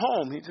about the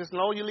home. He just,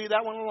 no, you leave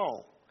that one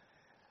alone.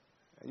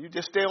 And you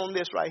just stay on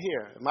this right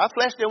here. My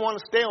flesh didn't want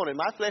to stay on it.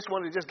 My flesh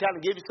wanted to just kind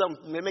of give you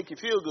something to make you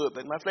feel good.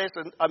 But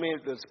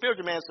the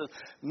spiritual man says,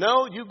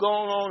 no, you go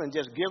on and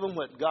just give them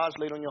what God's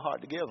laid on your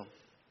heart to give them.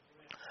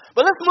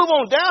 But let's move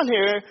on down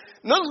here.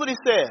 Notice what he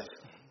says.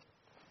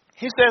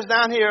 He says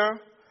down here,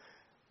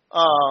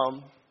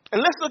 and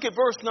let's look at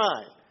verse 9.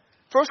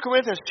 1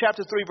 Corinthians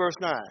chapter 3, verse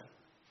 9.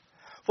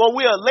 For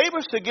we are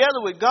laborers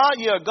together with God.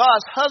 Ye are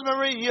God's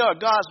husbandry. Ye are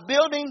God's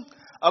building.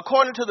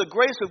 According to the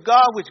grace of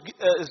God which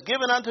is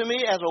given unto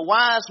me as a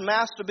wise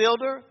master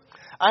builder.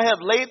 I have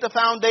laid the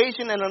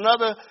foundation, and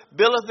another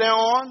buildeth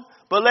thereon.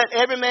 But let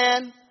every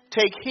man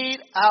take heed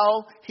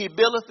how he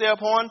buildeth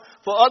thereupon.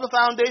 For other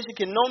foundation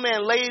can no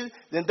man lay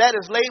than that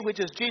is laid, which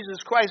is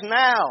Jesus Christ.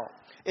 Now,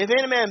 if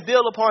any man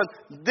build upon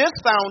this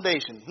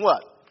foundation,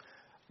 what?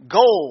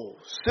 Gold,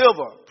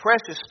 silver,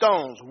 precious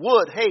stones,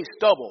 wood, hay,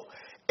 stubble.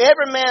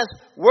 Every man's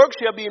work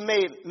shall be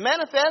made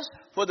manifest,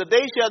 for the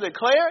day shall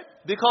declare it,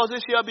 because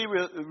it shall be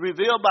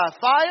revealed by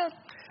fire.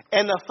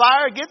 And the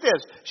fire, get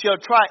this, shall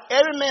try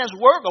every man's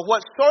work of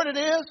what sort it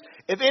is.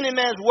 If any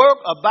man's work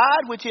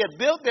abide, which he had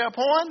built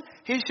thereupon,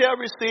 he shall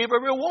receive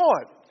a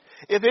reward.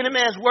 If any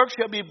man's work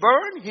shall be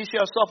burned, he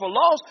shall suffer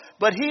loss,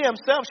 but he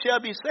himself shall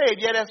be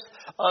saved, yet as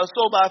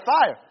so by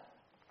fire.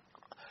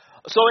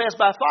 So as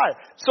by fire.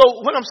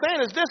 So what I'm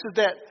saying is this, is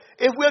that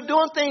if we're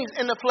doing things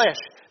in the flesh,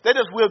 that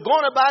is, we're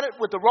going about it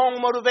with the wrong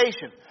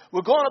motivation.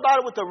 We're going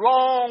about it with the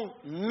wrong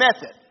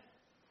method.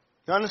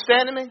 You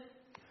understanding me?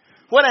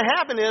 What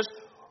happened is,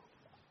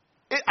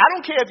 I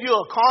don't care if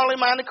you're a carnally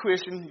minded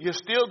Christian, you're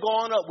still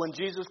going up when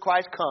Jesus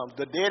Christ comes.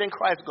 The dead in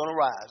Christ are going to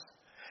rise.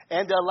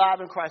 And the alive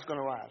in Christ are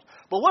going to rise.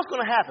 But what's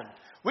going to happen?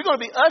 We're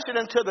going to be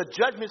ushered into the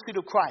judgment seat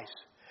of Christ.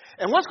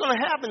 And what's going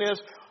to happen is,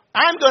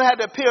 I'm going to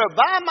have to appear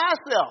by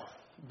myself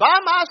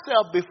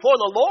before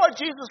the Lord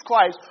Jesus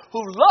Christ,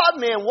 who loved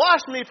me and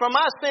washed me from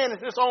my sin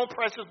in his own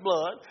precious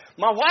blood.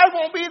 My wife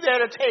won't be there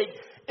to take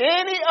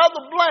any of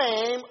the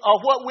blame of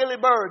what Willie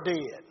Bird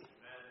did.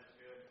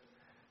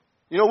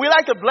 You know, we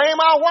like to blame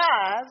our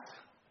wives,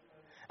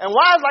 and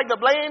wives like to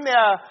blame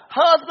their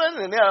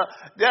husband, and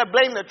they'll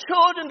blame the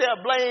children,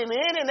 they'll blame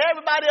any and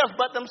everybody else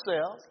but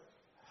themselves.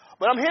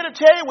 But I'm here to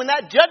tell you, when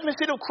that judgment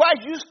seat of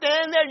Christ, you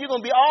stand there, you're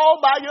going to be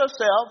all by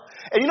yourself.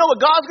 And you know what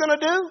God's going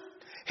to do?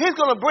 He's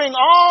going to bring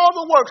all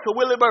the works of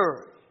Willie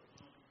Bird.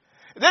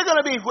 They're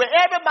going to be where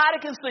everybody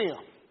can see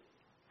them.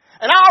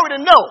 And I already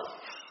know.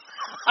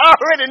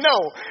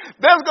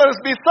 There's going to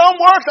be some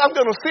works I'm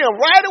going to see them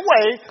right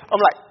away.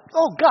 I'm like,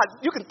 oh, God,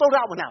 you can throw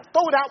that one out.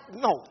 Throw it out.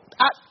 No,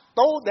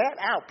 throw that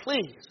out,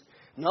 please.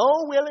 No,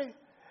 Willie.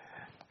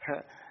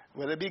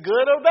 Will it be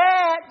good or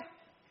bad?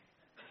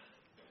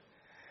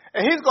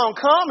 And he's going to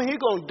come and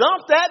he's going to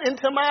dump that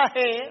into my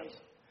hands.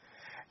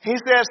 He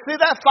says, see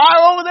that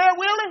fire over there,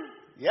 Willie?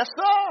 Yes,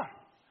 sir.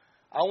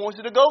 I want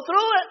you to go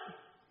through it.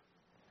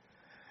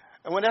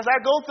 And as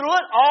I go through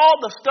it, all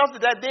the stuff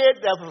that I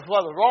did that was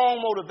for the wrong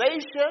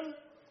motivation,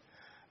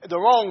 the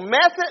wrong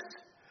method,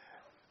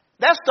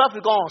 that stuff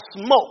is going to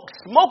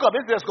smoke up.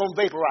 It's just going to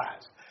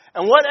vaporize.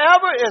 And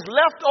whatever is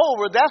left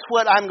over, that's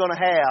what I'm going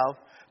to have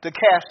to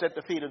cast at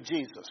the feet of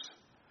Jesus.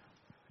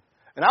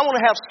 And I want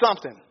to have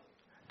something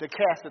to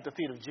cast at the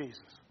feet of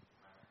Jesus.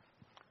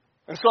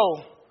 And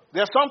so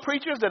there are some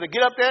preachers that will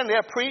get up there and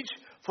they'll preach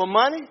for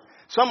money.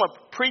 Some will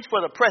preach for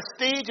the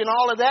prestige and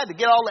all of that to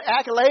get all the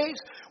accolades.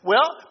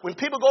 Well, when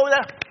people go over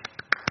there,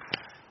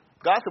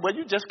 God said, well,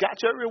 you just got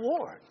your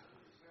reward.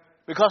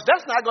 Because it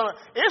is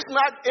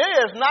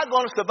not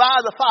going to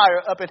survive the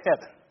fire up in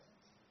heaven.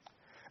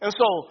 And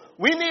so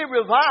we need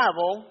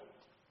revival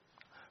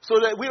so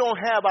that we don't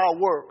have our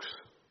works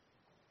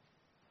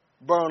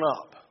burn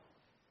up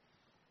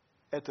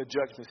at the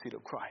judgment seat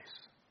of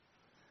Christ.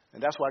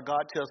 And that's why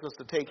God tells us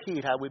to take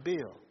heed how we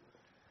build.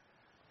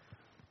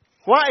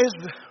 Why is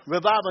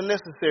revival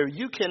necessary?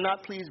 You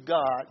cannot please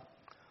God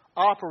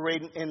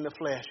operating in the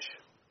flesh.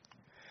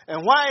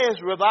 And why is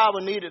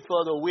revival needed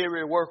for the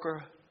weary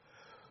worker?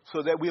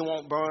 So that we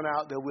won't burn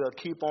out, that we'll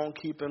keep on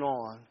keeping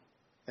on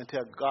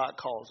until God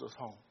calls us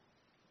home.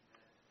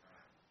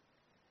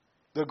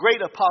 The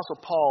great Apostle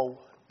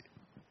Paul,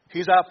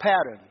 he's our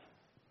pattern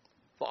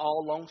for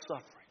all long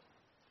suffering.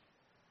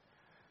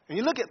 And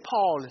you look at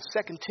Paul in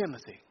 2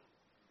 Timothy.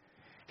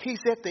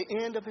 He's at the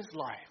end of his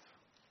life.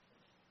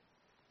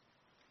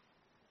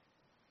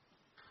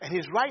 And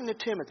he's writing to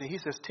Timothy. He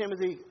says,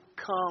 Timothy,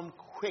 come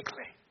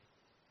quickly.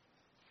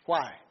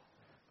 Why?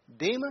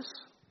 Demas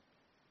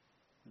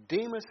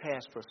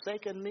has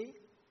forsaken me.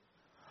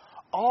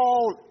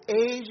 All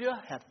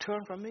Asia have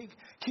turned from me.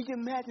 Can you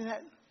imagine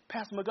that,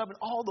 Pastor McGovern?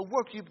 All the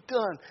work you've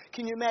done.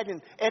 Can you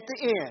imagine at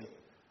the end,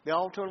 they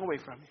all turn away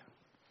from you?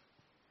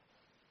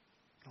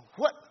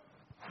 What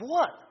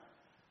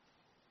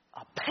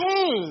a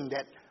pain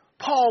that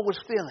Paul was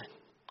feeling.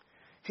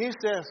 He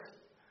says,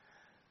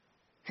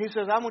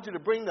 I want you to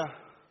bring the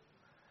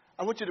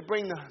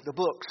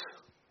books,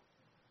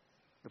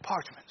 the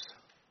parchments.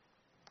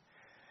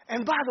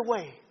 And by the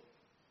way,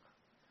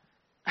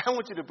 I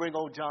want you to bring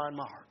old John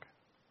Mark.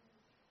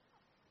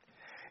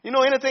 You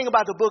know anything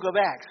about the book of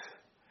Acts?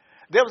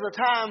 There was a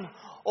time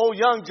old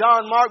young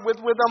John Mark with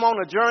them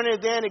on a journey.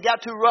 Then it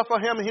got too rough for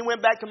him and he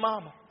went back to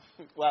mama.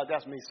 Well,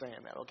 that's me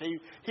saying that, okay?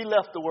 He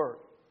left the word.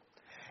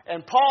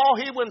 And Paul,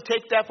 he wouldn't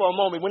take that for a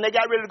moment. When they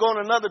got ready to go on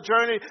another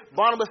journey,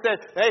 Barnabas said,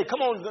 hey,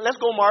 come on, let's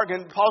go, Mark.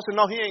 And Paul said,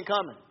 no, he ain't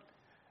coming.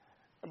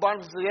 And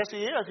Barnabas said, yes,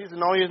 he is. He said,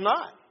 no, he's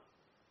not.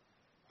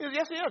 He said,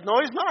 yes, he is. No,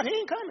 he's not. He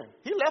ain't coming.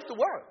 He left the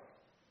word.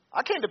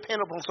 I can't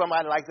depend upon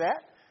somebody like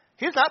that.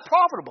 He's not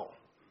profitable.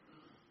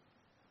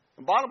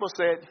 And Barnabas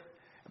said,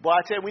 boy,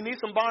 I tell you, we need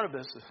some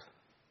Barnabases.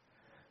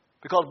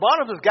 Because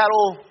Barnabas got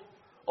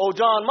old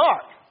John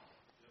Mark.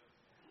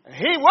 And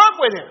he worked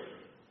with him.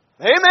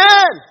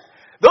 Amen.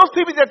 Those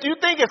people that you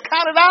think is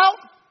counted out,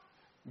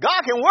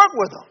 God can work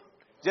with them.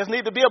 Just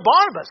need to be a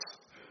Barnabas.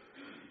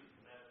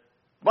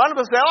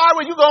 Barnabas said, all right,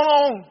 well,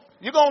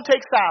 you're going to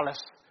take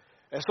Silas.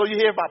 And so you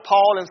hear about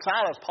Paul and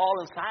Silas.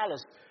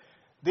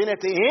 Then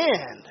at the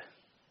end,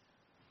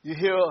 you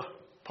hear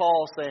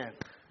Paul saying,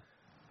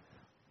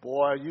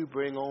 boy, you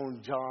bring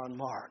on John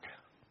Mark.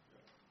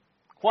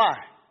 Why?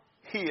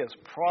 He is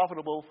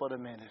profitable for the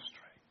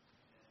ministry.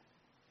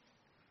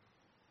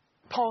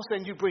 Paul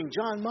saying, you bring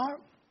John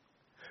Mark,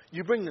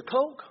 you bring the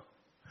cloak,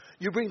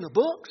 you bring the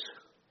books,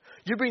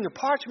 you bring the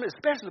parchments,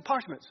 especially the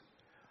parchments.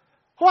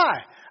 Why?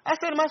 I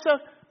said to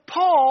myself,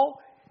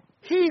 Paul,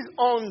 he's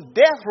on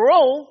death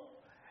row,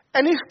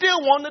 and he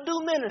still wanting to do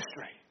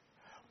ministry.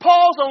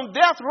 Paul's on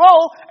death row,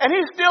 and he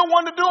still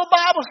wanting to do a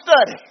Bible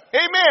study.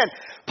 Amen.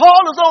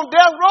 Paul is on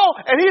death row,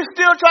 and he's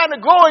still trying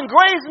to grow in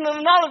grace and in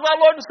the knowledge of our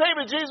Lord and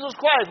Savior, Jesus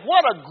Christ.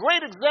 What a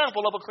great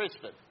example of a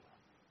Christian.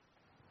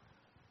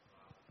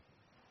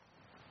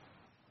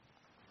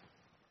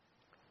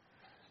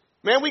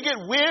 Man, we get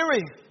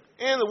weary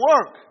in the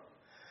work.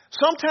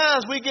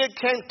 Sometimes we get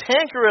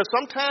cantankerous.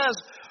 Sometimes,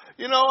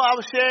 I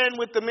was sharing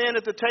with the men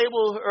at the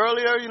table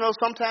earlier,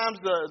 sometimes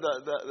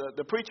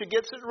the preacher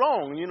gets it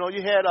wrong. You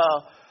had,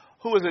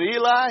 who was it,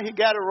 Eli? He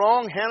got it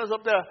wrong. Hannah's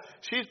up there.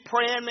 She's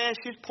praying, man.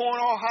 She's pouring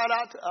her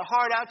heart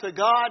out to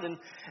God, and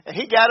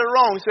he got it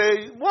wrong. He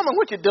said, woman,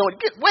 what you doing?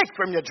 Get away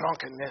from your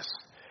drunkenness.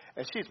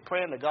 And she's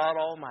praying to God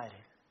Almighty.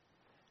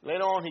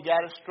 Later on, he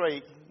got it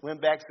straight, went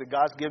back to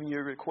God's giving you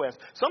a request.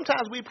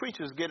 Sometimes we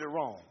preachers get it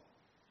wrong.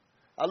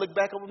 I look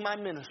back over my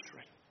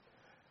ministry.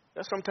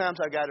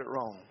 Sometimes I got it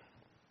wrong.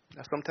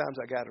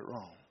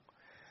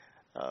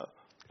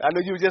 I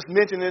know you just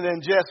mentioned it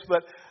in jest,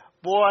 but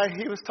boy,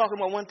 he was talking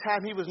about one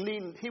time he was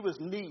needing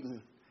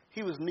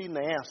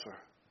the answer.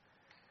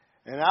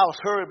 And I was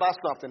hurried by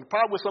something.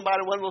 Probably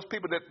one of those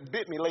people that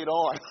bit me later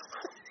on.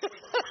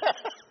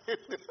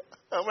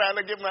 I'm trying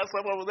to get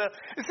myself over there.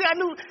 You see, I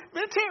knew,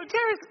 man,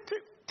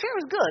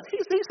 Terry's good.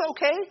 He's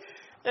okay.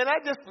 And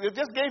I just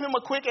gave him a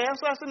quick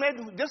answer. I said, man,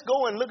 just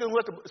go and look and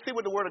see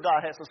what the Word of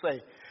God has to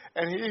say.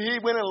 And he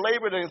went and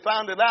labored and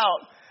found it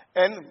out.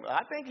 And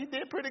I think he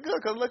did pretty good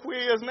because look where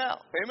he is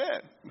now.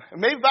 Amen.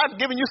 Maybe if I'd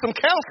given you some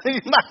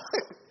counsel,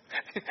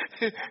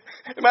 it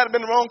might have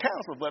been the wrong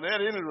counsel, but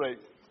at any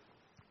rate.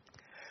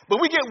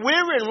 But we get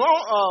weary and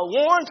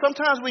worn.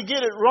 Sometimes we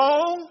get it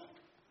wrong.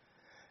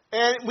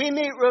 And we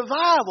need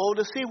revival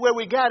to see where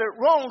we got it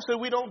wrong so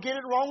we don't get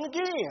it wrong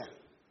again.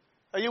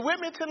 Are you with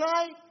me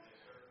tonight?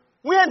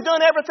 We haven't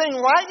done everything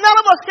right. None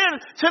of us here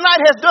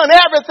tonight has done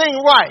everything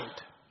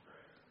right.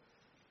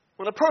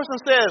 When a person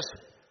says,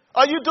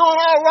 are you doing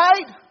all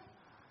right?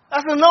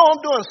 I said, no,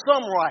 I'm doing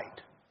some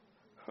right.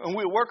 And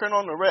we're working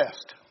on the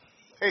rest.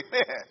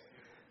 Amen.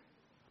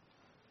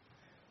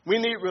 We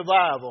need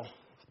revival.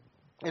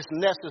 It's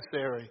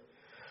necessary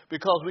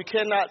because we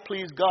cannot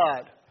please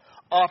God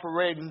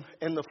operating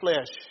in the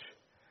flesh.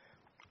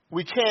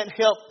 We can't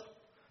help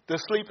the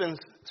sleeping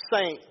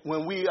saint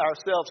when we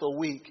ourselves are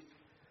weak.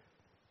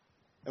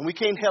 And we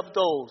can't help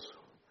those.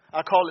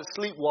 I call it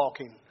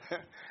sleepwalking.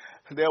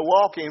 They're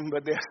walking,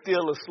 but they're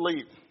still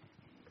asleep.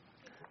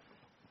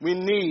 We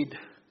need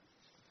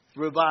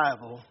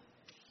revival.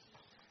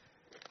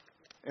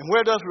 And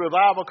where does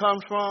revival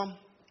come from?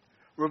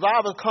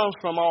 Revival comes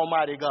from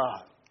Almighty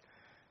God.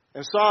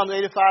 In Psalm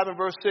 85 and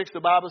verse 6, the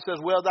Bible says,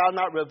 will thou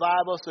not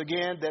revive us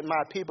again, that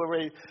my people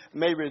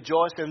may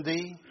rejoice in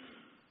thee?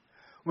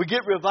 We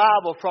get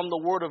revival from the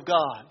Word of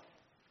God.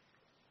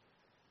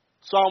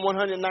 Psalm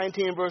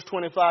 119 verse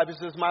 25, it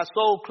says, my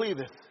soul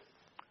cleaveth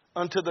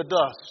unto the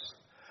dust.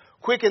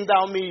 Quicken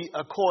thou me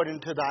according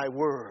to thy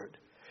word.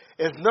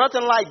 It's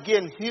nothing like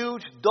getting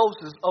huge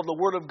doses of the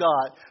Word of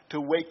God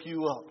to wake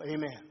you up.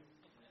 Amen.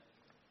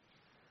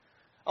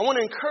 I want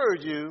to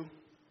encourage you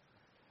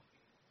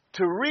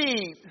to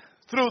read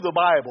through the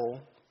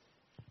Bible,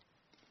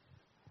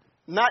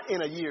 not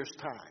in a year's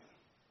time.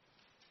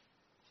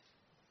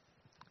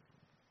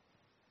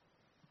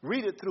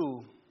 Read it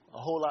through a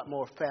whole lot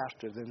more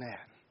faster than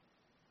that.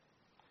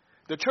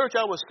 The church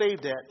I was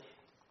saved at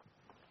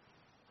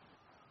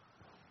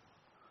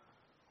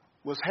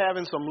was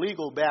having some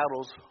legal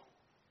battles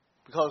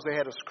because they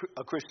had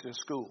a Christian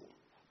school.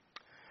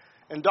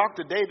 And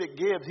Dr. David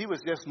Gibbs, he was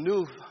just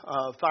new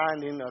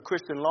finding a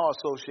Christian Law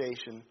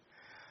Association.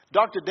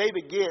 Dr.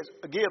 David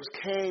Gibbs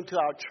came to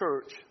our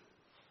church,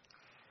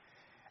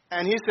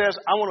 and he says,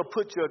 I want to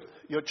put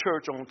your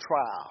church on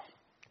trial.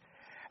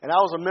 And I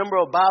was a member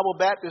of Bible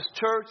Baptist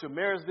Church of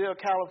Marysville,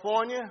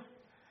 California.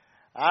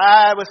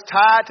 I was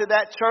tied to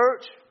that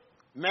church.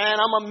 Man,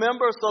 I'm a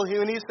member, so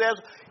when he says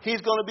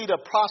he's going to be the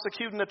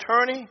prosecuting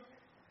attorney,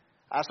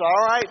 I said,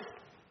 all right,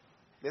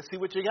 let's see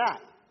what you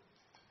got.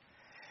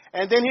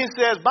 And then he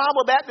says,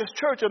 Bible Baptist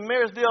Church of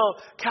Marysville,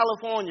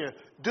 California,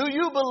 do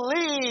you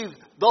believe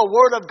the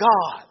Word of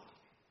God?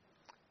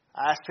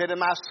 I said in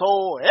my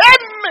soul,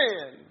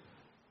 amen.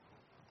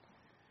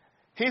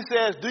 He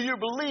says, do you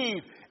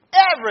believe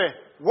every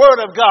Word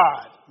of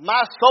God?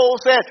 My soul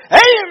said,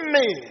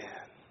 amen.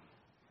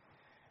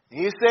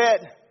 He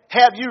said,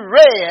 have you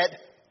read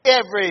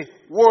every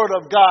Word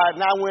of God?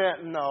 And I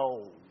went,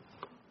 no.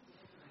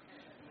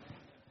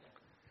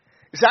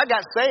 You see, I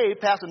got saved.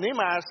 Pastor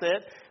Niemeyer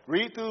said,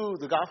 read through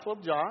the Gospel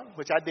of John,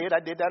 which I did. I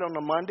did that on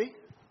a Monday,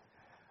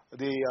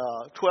 the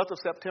 12th of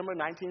September,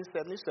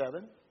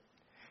 1977.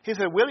 He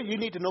said, Willie, you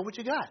need to know what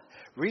you got.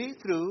 Read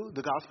through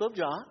the Gospel of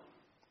John.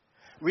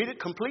 Read it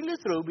completely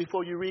through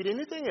before you read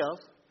anything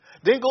else.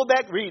 Then go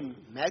back reading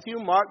Matthew,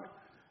 Mark,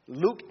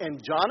 Luke,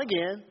 and John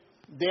again.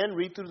 Then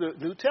read through the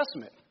New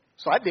Testament.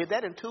 So I did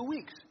that in 2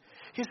 weeks.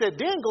 He said,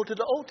 then go to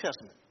the Old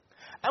Testament.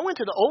 I went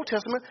to the Old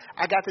Testament.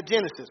 I got to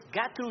Genesis.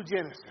 Got through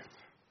Genesis.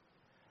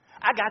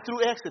 I got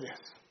through Exodus.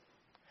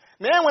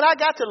 Man, when I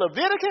got to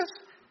Leviticus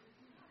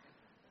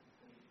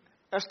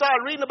and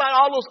started reading about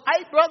all those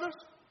Ite brothers,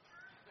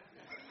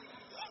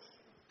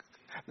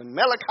 the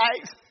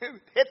Amalekites,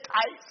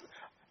 Hittites,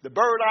 the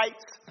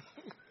Birdites,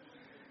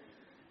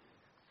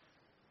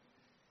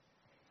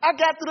 I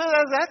got through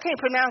that. I can't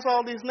pronounce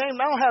all these names.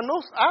 I don't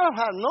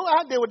have no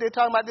idea what they're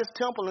talking about, this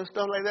temple and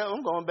stuff like that.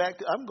 I'm going back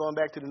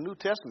to the New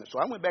Testament. So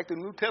I went back to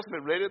the New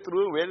Testament, read it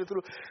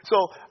through. So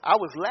I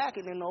was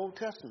lacking in the Old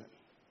Testament.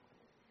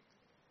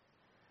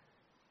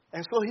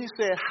 And so he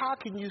said, how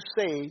can you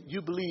say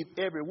you believe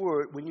every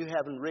word when you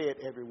haven't read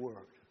every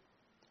word?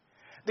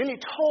 Then he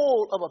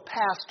told of a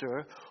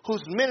pastor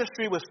whose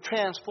ministry was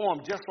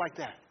transformed just like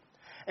that.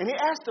 And he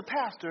asked the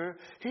pastor,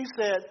 he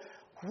said,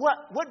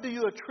 what do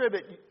you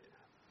attribute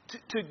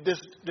to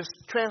this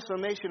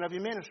transformation of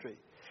your ministry?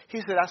 He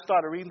said, I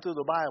started reading through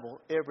the Bible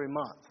every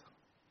month.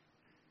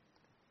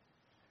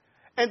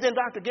 And then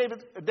Dr.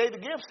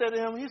 David Gibbs said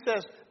to him, he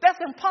says, that's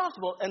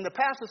impossible. And the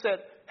pastor said,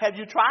 have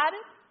you tried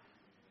it?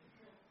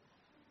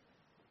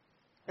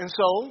 And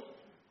so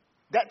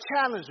that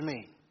challenged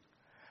me.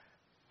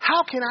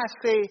 How can I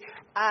say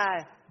I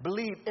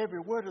believe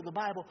every word of the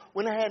Bible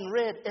when I hadn't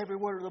read every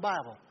word of the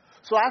Bible?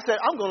 So I said,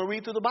 I'm going to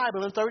read through the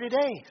Bible in 30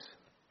 days.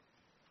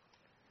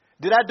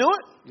 Did I do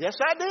it? Yes,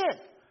 I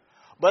did.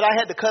 But I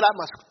had to cut out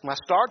my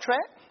Star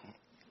Trek.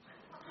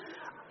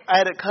 I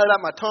had to cut out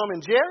my Tom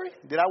and Jerry.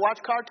 Did I watch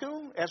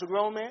cartoons as a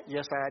grown man?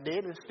 Yes, I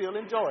did, and still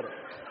enjoyed it.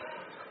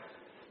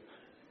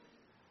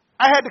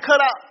 I had to cut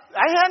out.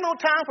 I had no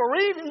time for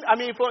reading.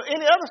 For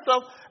any other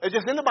stuff. It's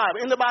just in the Bible.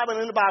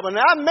 And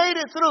I made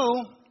it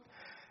through,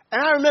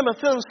 and I remember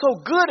feeling so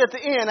good at the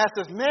end. I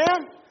said,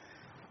 man,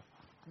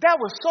 that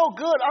was so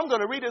good. I'm going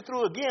to read it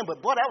through again.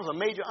 But, boy, that was a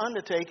major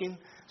undertaking.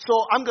 So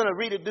I'm going to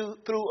read it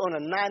through on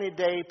a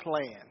 90-day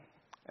plan.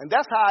 And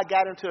that's how I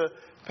got into,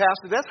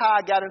 Pastor, that's how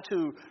I got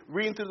into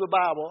reading through the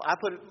Bible. I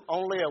put it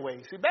on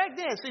layaway. See, back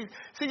then,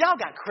 see, y'all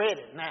got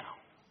credit now.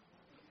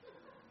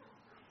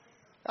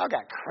 Y'all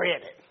got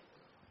credit.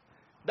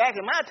 Back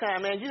in my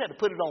time, man, you had to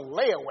put it on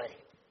layaway.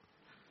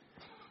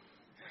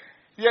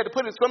 You had to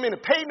put it so many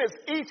payments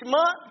each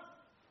month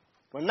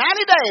for 90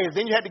 days.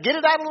 Then you had to get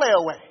it out of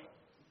layaway.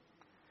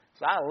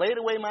 So I laid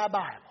away my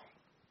Bible.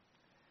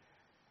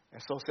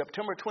 And so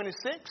September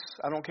 26th,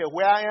 I don't care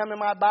where I am in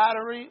my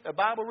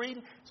Bible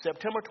reading,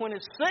 September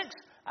 26th,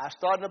 I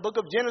started the book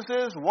of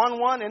Genesis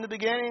 1:1 in the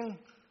beginning.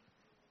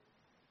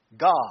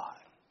 God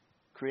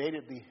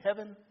created the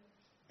heaven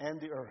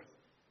and the earth.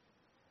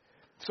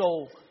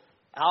 So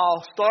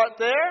I'll start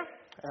there,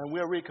 and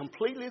we'll read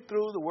completely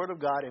through the Word of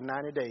God in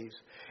 90 days.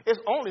 It's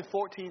only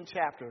 14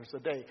 chapters a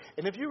day.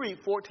 And if you read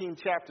 14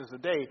 chapters a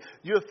day,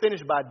 you'll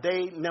finish by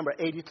day number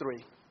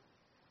 83.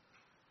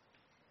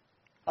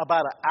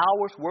 About an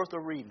hour's worth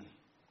of reading.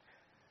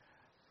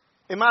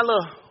 In my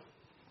little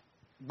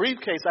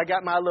briefcase, I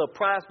got my little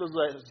prized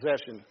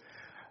possession.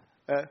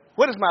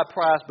 What is my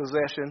prized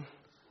possession,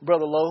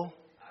 Brother Lowe?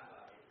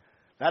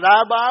 That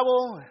our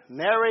Bible,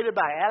 narrated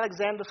by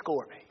Alexander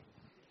Scorby.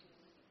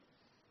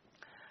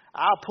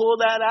 I'll pull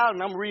that out,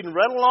 and I'm reading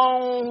right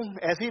along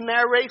as he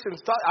narrates,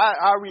 and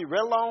I'll read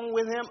right along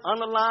with him,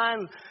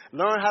 underline,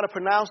 learn how to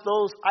pronounce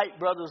those Ike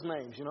brothers'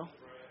 names, you know.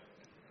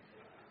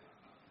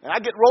 And I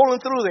get rolling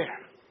through there.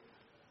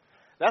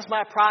 That's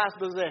my prized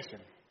possession.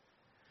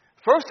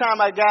 First time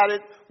I got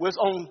it was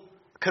on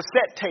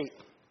cassette tape.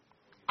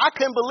 I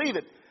couldn't believe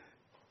it.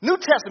 New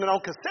Testament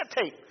on cassette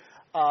tape.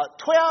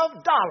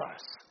 $12. $12!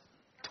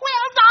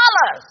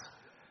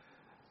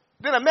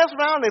 Then I messed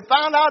around and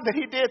found out that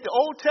he did the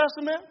Old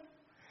Testament.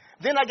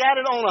 Then I got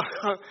it on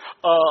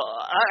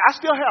I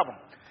still have them.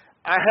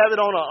 I have it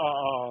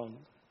on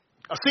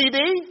a CD.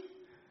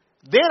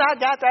 Then I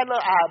got that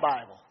little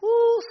iBible.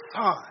 Ooh,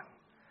 son.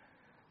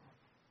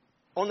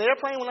 On the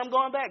airplane when I'm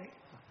going back,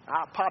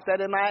 I'll pop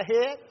that in my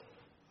head.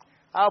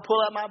 I'll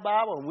pull out my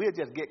Bible and we'll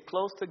just get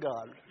close to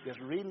God, just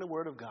reading the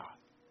Word of God.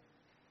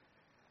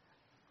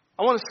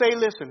 I want to say,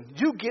 listen,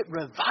 you get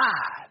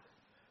revived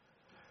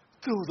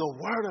through the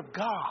Word of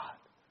God.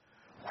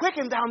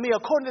 Quicken thou me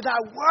according to thy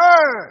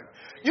Word.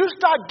 You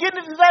start getting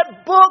into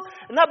that book,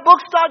 and that book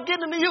start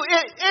getting into you.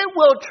 It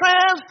will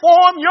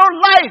transform your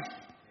life.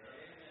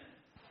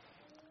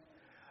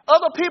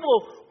 Other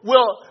people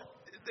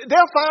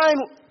they'll find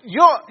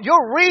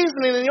your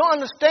reasoning and your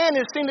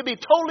understanding seem to be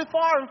totally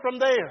foreign from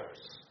theirs.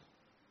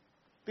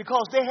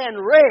 Because they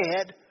hadn't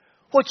read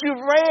what you've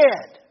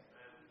read.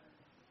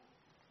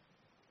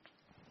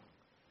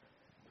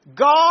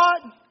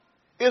 God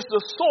is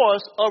the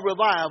source of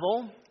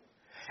revival,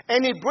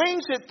 and He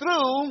brings it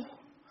through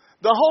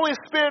the Holy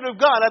Spirit of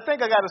God. I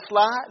think I got a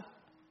slide.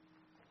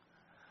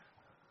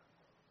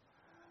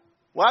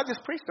 Well, I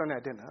just preached on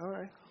that, didn't I? All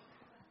right.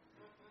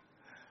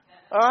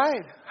 All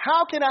right.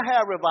 How can I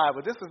have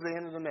revival? This is the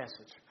end of the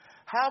message.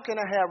 How can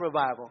I have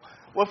revival?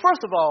 Well,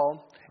 first of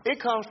all,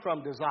 it comes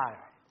from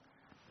desire.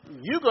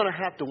 You're going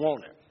to have to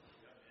want it.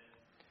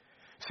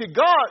 See,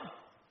 God,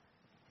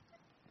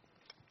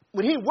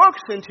 when He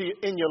works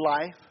in your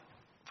life,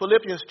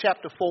 Philippians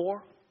chapter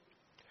 4,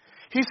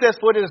 He says,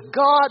 for it is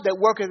God that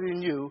worketh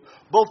in you,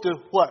 both to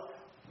what?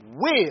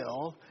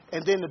 Will,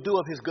 and then to do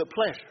of His good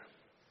pleasure.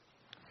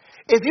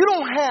 If you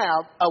don't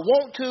have a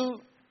want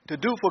to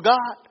do for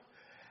God,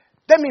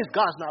 that means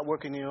God's not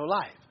working in your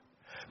life.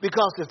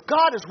 Because if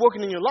God is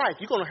working in your life,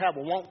 you're going to have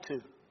a want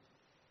to.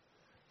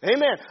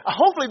 Amen.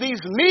 Hopefully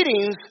these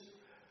meetings,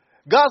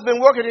 God's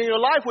been working in your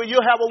life where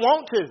you'll have a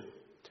want to.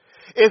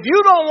 If you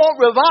don't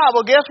want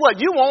revival, guess what?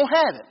 You won't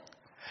have it.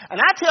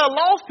 And I tell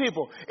lost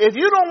people, if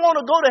you don't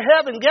want to go to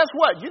heaven, guess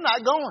what? You're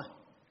not going.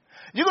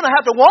 You're going to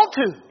have to want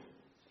to.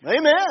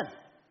 Amen.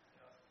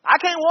 I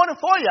can't want it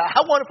for you.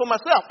 I want it for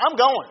myself. I'm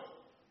going.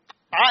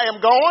 I am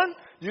going.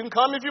 You can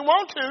come if you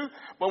want to.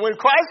 But when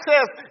Christ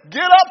says,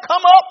 get up,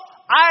 come up,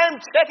 I am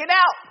checking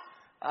out,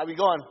 I'll be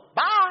going,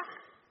 bye.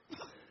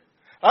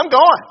 I'm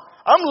going.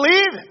 I'm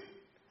leaving.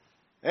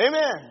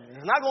 Amen.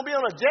 It's not going to be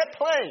on a jet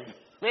plane.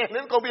 Man,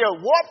 it's going to be a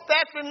Warp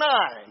Factor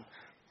 9.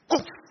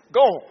 Oof,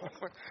 go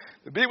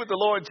to be with the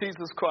Lord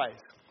Jesus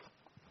Christ.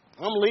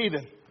 I'm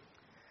leaving.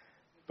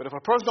 But if a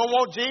person don't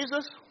want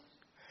Jesus,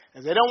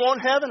 and they don't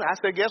want heaven, I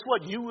say, guess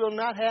what? You will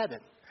not have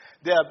it.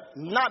 There'll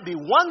not be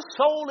one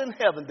soul in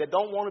heaven that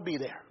don't want to be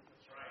there.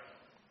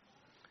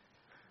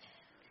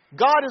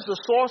 God is the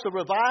source of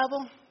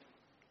revival.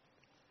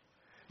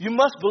 You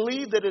must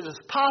believe that it is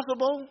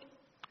possible.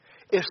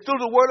 It's through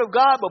the Word of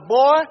God, but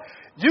boy,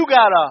 you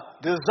got to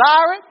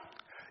desire it.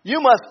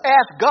 You must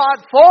ask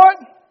God for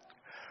it.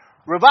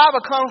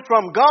 Revival comes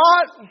from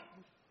God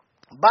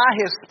by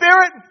His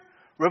Spirit.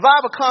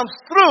 Revival comes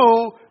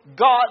through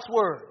God's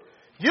Word.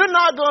 You're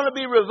not going to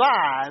be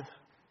revived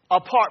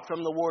apart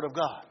from the Word of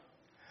God.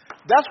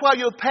 That's why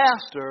your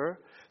pastor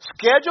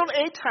scheduled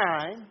a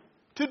time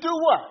to do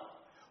what?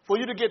 For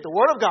you to get the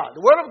Word of God,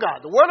 the Word of God,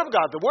 the Word of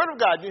God, the Word of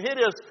God. You hear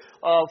this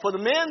for the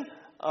men,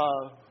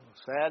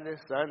 Saturday,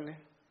 Sunday,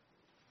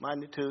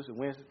 Monday, Tuesday,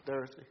 Wednesday,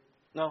 Thursday.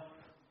 No,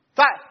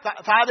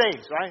 five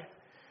days, right?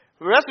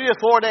 For the rest of you,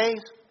 4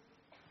 days.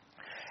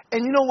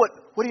 And you know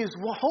what he's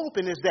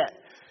hoping is that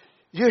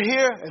you're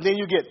here and then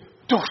you get,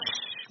 doosh,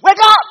 wake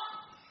up!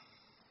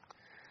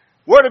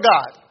 Word of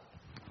God.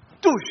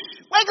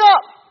 Doosh, wake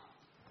up!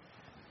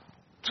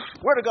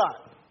 Word of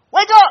God.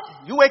 Wake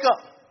up! You wake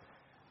up.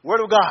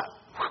 Word of God.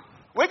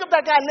 Wake up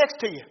that guy next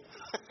to you.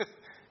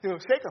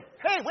 Shake him.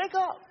 Hey, wake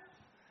up.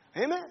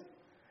 Amen.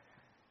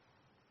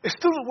 It's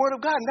through the Word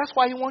of God, and that's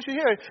why He wants you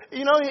here.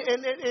 You know,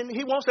 and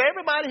He wants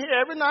everybody here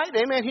every night.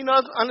 Amen. He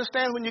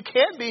understands when you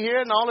can't be here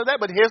and all of that,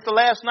 but here's the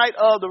last night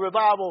of the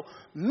revival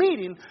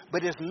meeting,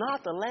 but it's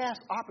not the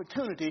last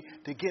opportunity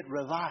to get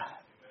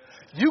revived.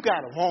 You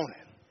got to want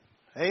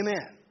it.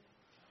 Amen.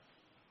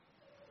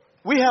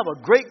 We have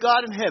a great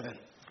God in heaven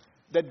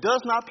that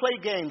does not play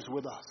games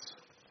with us.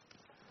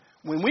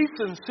 When we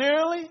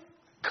sincerely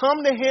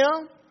come to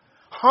Him,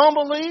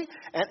 humbly,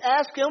 and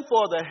ask Him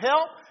for the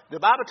help, the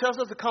Bible tells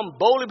us to come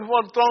boldly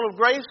before the throne of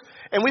grace,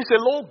 and we say,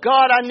 Lord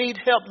God, I need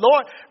help.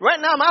 Lord,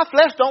 right now my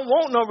flesh don't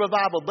want no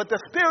revival, but the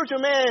spiritual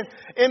man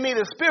in me,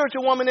 the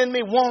spiritual woman in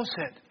me wants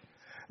it.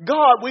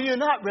 God, will you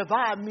not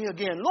revive me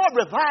again? Lord,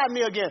 revive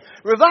me again.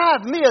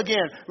 Revive me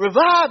again.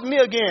 Revive me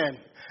again.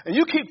 And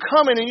you keep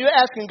coming and you're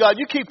asking God.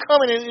 You keep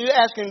coming and you're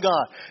asking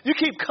God. You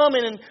keep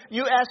coming and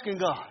you're asking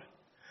God.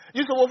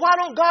 You say, well, why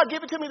don't God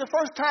give it to me the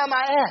first time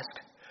I ask?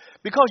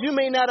 Because you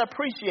may not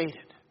appreciate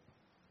it.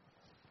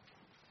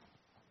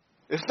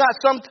 It's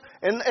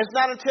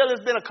not until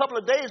it's been a couple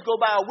of days go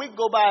by, a week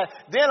go by,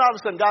 then all of a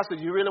sudden God says,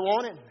 you really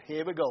want it?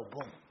 Here we go.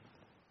 Boom.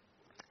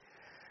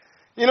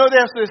 You know,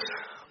 there's this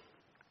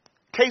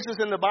cases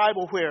in the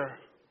Bible where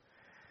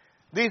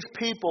these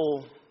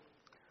people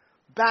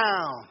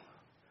bound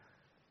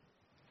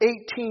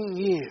 18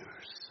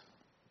 years.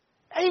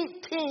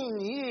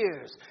 18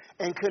 years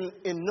and couldn't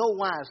in no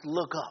wise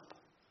look up.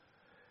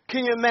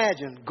 Can you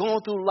imagine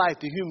going through life,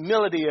 the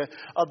humility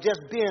of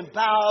just being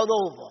bowed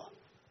over?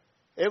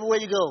 Everywhere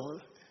you go,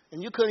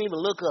 and you couldn't even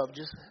look up.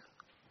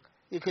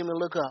 You couldn't even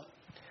look up.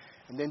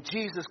 And then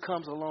Jesus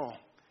comes along,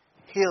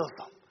 heals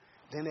them.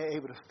 Then they're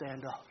able to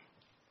stand up.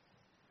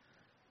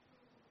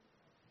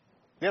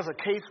 There's a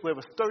case where it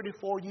was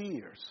 34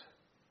 years.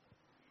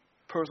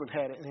 Person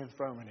had an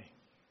infirmity.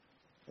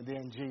 And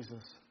then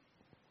Jesus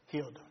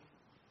healed them.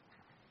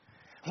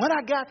 What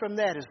I got from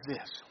that is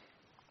this.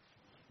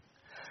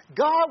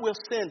 God will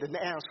send an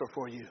answer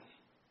for you.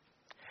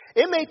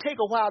 It may take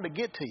a while to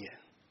get to you.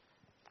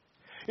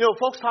 You know,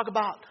 folks talk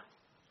about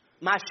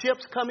my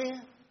ships come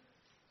in.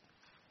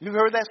 You've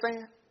heard that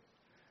saying?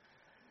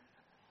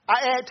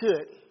 I add to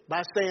it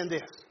by saying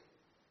this.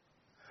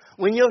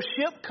 When your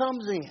ship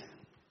comes in,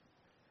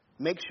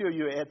 make sure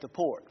you're at the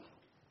port.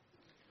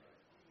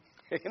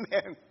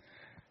 Amen.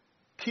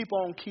 Keep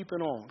on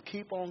keeping on.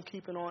 Keep on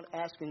keeping on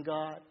asking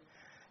God.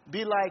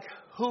 Be like,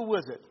 who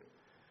was it?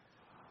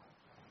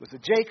 Was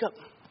it Jacob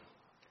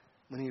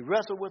when he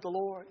wrestled with the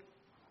Lord?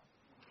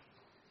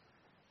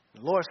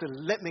 The Lord said,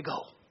 let me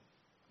go.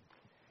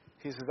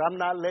 He says, I'm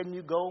not letting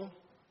you go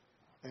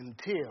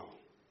until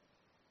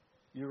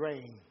you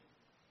reign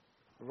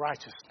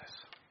righteousness.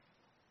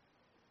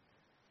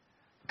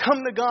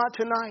 Come to God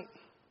tonight.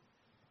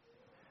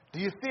 Do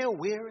you feel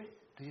weary?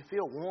 Do you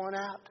feel worn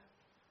out?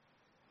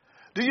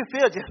 Do you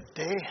feel just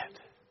dead?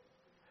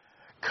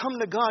 Come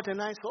to God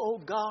tonight. So,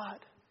 oh God,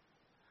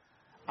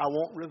 I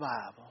want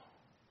revival.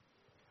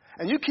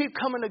 And you keep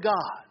coming to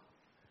God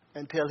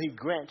until He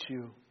grants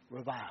you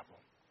revival.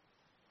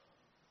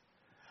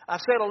 I've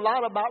said a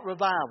lot about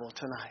revival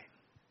tonight.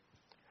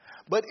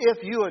 But if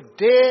you are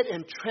dead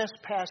in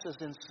trespasses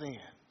and sin,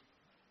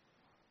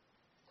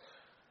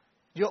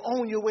 you're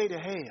on your way to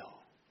hell.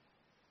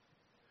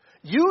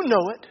 You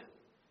know it,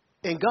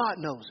 and God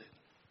knows it.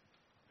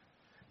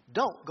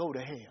 Don't go to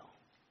hell.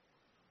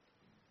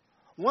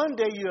 One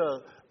day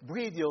you'll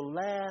breathe your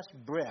last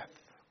breath,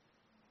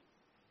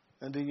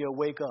 and then you'll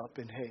wake up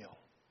in hell.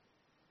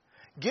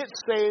 Get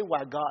saved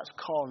while God's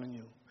calling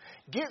you.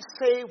 Get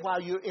saved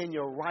while you're in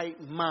your right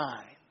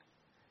mind.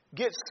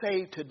 Get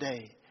saved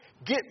today.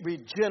 Get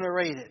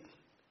regenerated.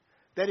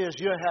 That is,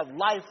 you'll have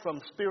life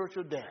from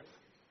spiritual death.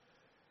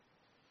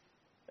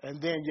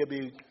 And then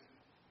you'll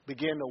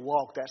begin to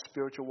walk that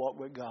spiritual walk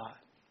with God.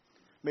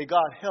 May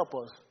God help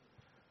us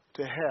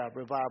to have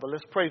revival.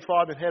 Let's pray.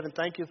 Father in heaven,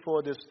 thank you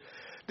for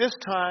this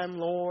time,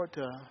 Lord,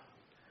 to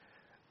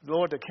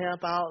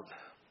camp out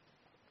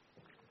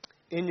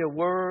in your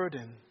word.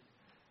 And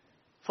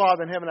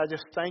Father in heaven, I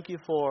just thank you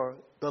for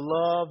the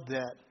love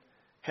that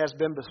has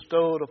been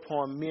bestowed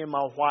upon me and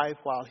my wife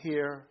while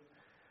here.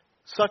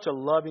 Such a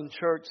loving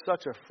church,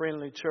 such a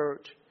friendly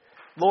church.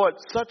 Lord,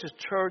 such a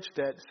church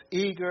that's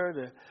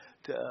eager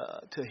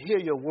to hear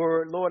your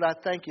word. Lord, I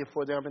thank you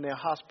for them and their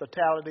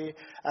hospitality.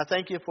 I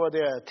thank you for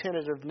their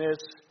attentiveness.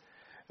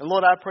 And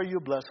Lord, I pray you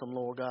bless them,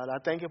 Lord God. I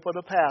thank you for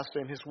the pastor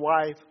and his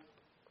wife.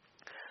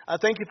 I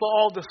thank you for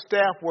all the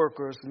staff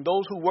workers and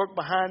those who work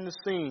behind the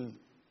scene.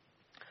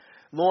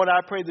 Lord,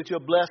 I pray that you'll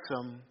bless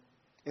them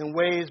in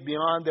ways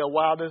beyond their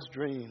wildest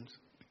dreams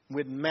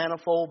with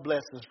manifold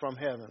blessings from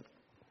heaven.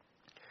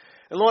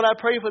 And Lord, I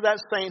pray for that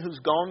saint who's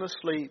gone to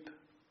sleep.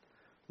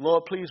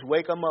 Lord, please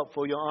wake them up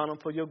for your honor,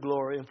 for your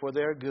glory, and for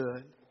their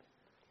good.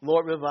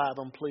 Lord, revive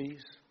them,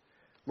 please.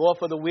 Lord,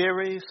 for the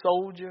weary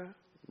soldier,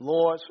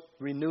 Lord,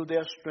 renew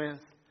their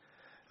strength.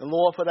 And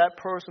Lord, for that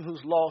person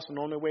who's lost and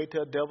on their way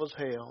to a devil's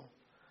hell,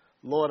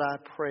 Lord, I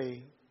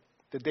pray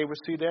that they would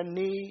see their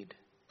need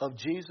of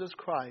Jesus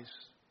Christ.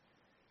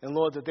 And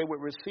Lord, that they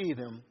would receive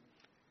him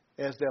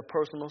as their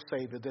personal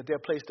Savior, that they'll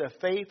place their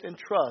faith and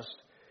trust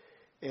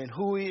in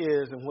who he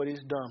is and what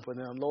he's done for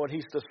them. Lord,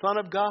 he's the Son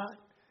of God.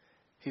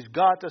 He's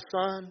God the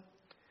Son.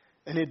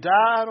 And he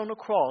died on the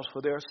cross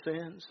for their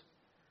sins.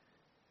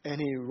 And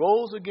he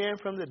rose again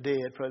from the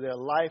dead for their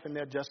life and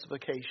their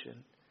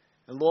justification.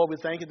 And Lord, we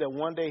thank you that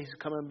one day he's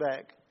coming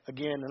back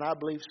again, and I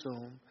believe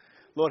soon.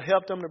 Lord,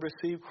 help them to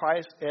receive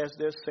Christ as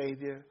their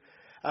Savior.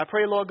 I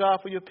pray, Lord God,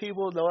 for your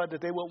people, Lord,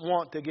 that they would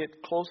want to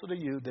get closer to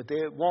you, that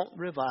they want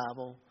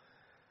revival.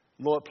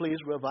 Lord, please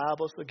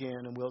revive us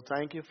again, and we'll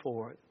thank you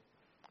for it.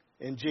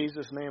 In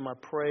Jesus' name I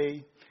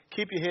pray.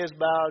 Keep your heads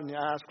bowed and your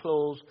eyes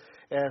closed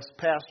as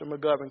Pastor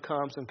McGovern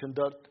comes and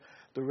conduct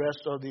the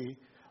rest of the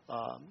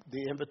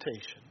the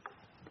invitation.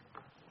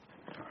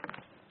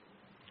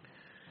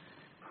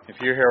 If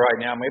you're here right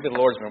now, maybe the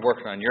Lord's been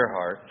working on your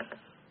heart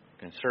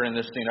concerning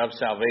this thing of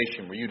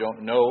salvation, where you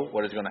don't know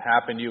what is going to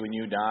happen to you when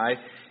you die,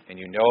 and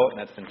you know it, and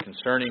that's been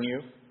concerning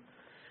you.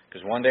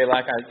 Because one day,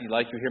 like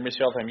you hear me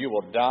say all the time, you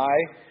will die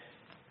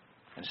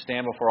and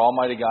stand before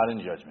Almighty God in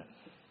judgment.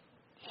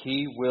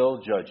 He will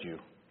judge you,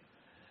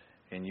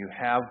 and you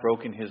have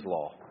broken His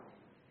law.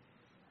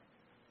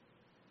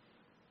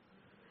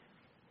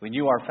 When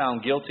you are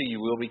found guilty,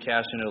 you will be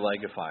cast into the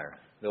lake of fire.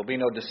 There'll be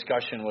no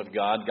discussion with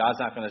God. God's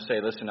not going to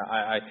say, listen,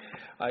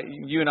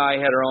 you and I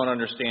had our own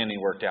understanding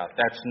worked out.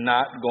 That's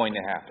not going to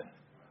happen.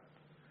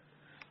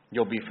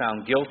 You'll be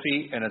found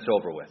guilty and it's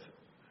over with.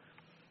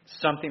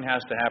 Something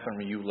has to happen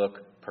when you look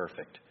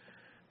perfect.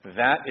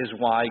 That is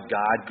why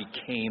God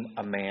became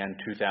a man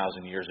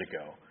 2,000 years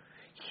ago.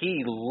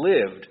 He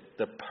lived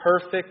the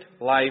perfect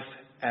life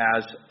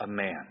as a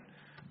man.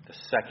 The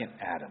second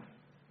Adam.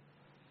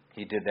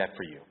 He did that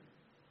for you.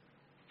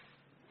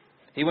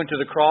 He went to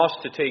the cross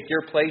to take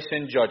your place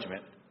in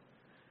judgment,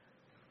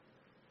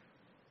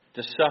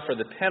 to suffer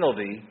the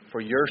penalty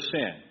for your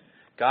sin.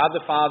 God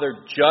the Father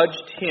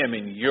judged Him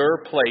in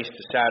your place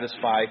to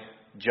satisfy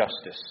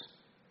justice,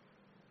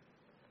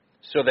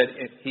 so that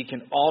He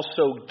can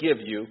also give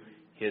you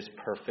His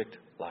perfect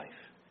life.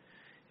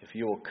 If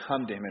you will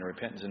come to Him in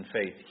repentance and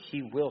faith,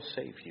 He will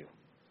save you.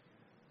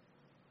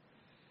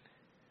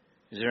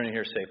 Is there anyone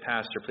here say,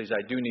 Pastor, please,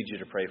 I do need you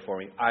to pray for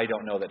me. I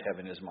don't know that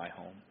heaven is my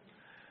home.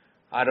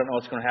 I don't know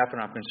what's going to happen.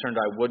 I'm concerned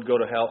I would go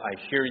to hell.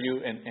 I hear you,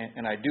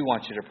 and I do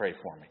want you to pray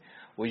for me.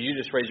 Will you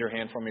just raise your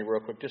hand for me real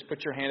quick? Just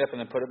put your hand up and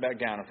then put it back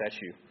down if that's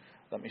you.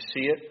 Let me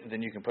see it, and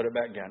then you can put it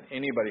back down.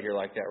 Anybody here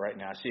like that right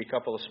now? I see a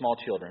couple of small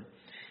children.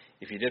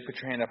 If you did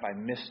put your hand up, I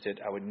missed it.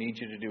 I would need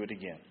you to do it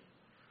again.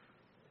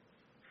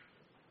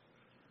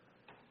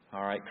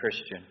 All right,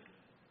 Christian.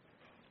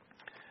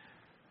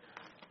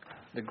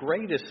 The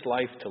greatest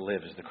life to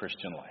live is the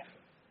Christian life.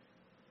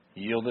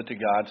 Yielded to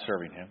God,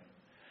 serving Him.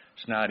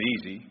 It's not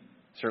easy.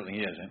 Certainly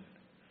isn't.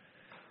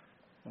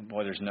 Well,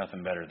 boy, there's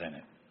nothing better than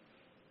it.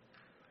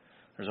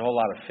 There's a whole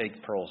lot of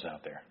fake pearls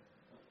out there.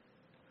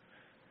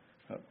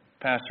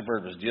 Pastor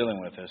Bird was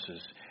dealing with us,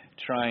 is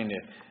trying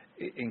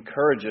to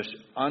encourage us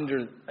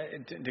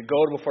to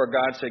go before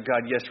God and say,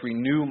 God, yes,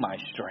 renew my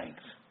strength.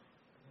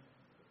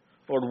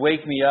 Lord,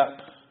 wake me up.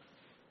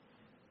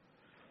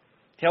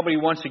 Help me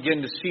once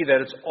again to see that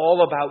it's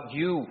all about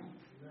you.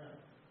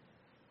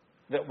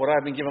 That what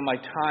I've been giving my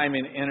time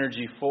and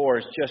energy for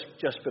has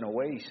just been a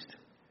waste.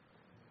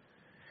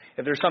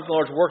 If there's something the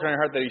Lord's working on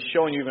your heart that He's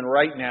showing you even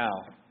right now,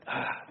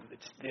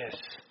 it's this.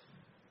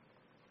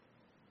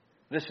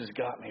 This has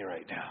got me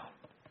right now.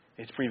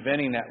 It's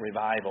preventing that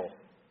revival.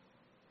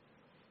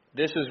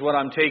 This is what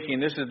I'm taking.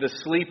 This is the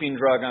sleeping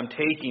drug I'm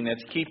taking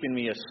that's keeping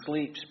me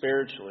asleep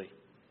spiritually.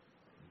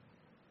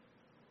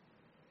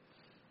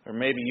 Or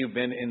maybe you've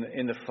been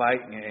in the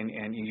fight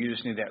and you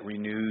just need that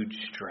renewed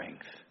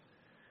strength.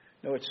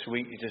 No, it's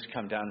sweet. You just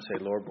come down and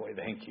say, Lord, boy,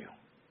 thank you.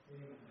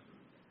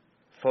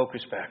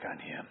 Focus back on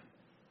Him.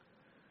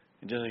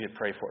 And just like you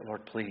pray for it,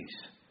 Lord, please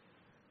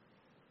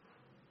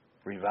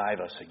revive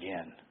us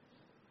again.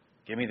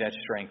 Give me that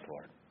strength,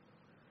 Lord.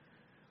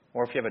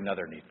 Or if you have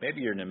another need,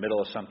 maybe you're in the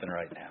middle of something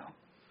right now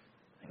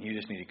and you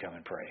just need to come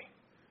and pray.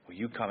 Well,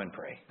 you come and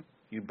pray.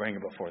 You bring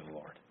it before the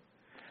Lord.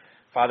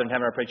 Father in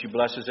heaven, I pray that you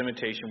bless this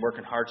invitation, work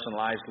in hearts and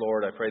lives,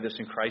 Lord. I pray this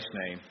in Christ's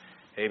name.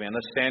 Amen.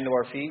 Let's stand to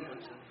our feet.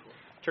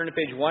 Turn to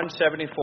page 174.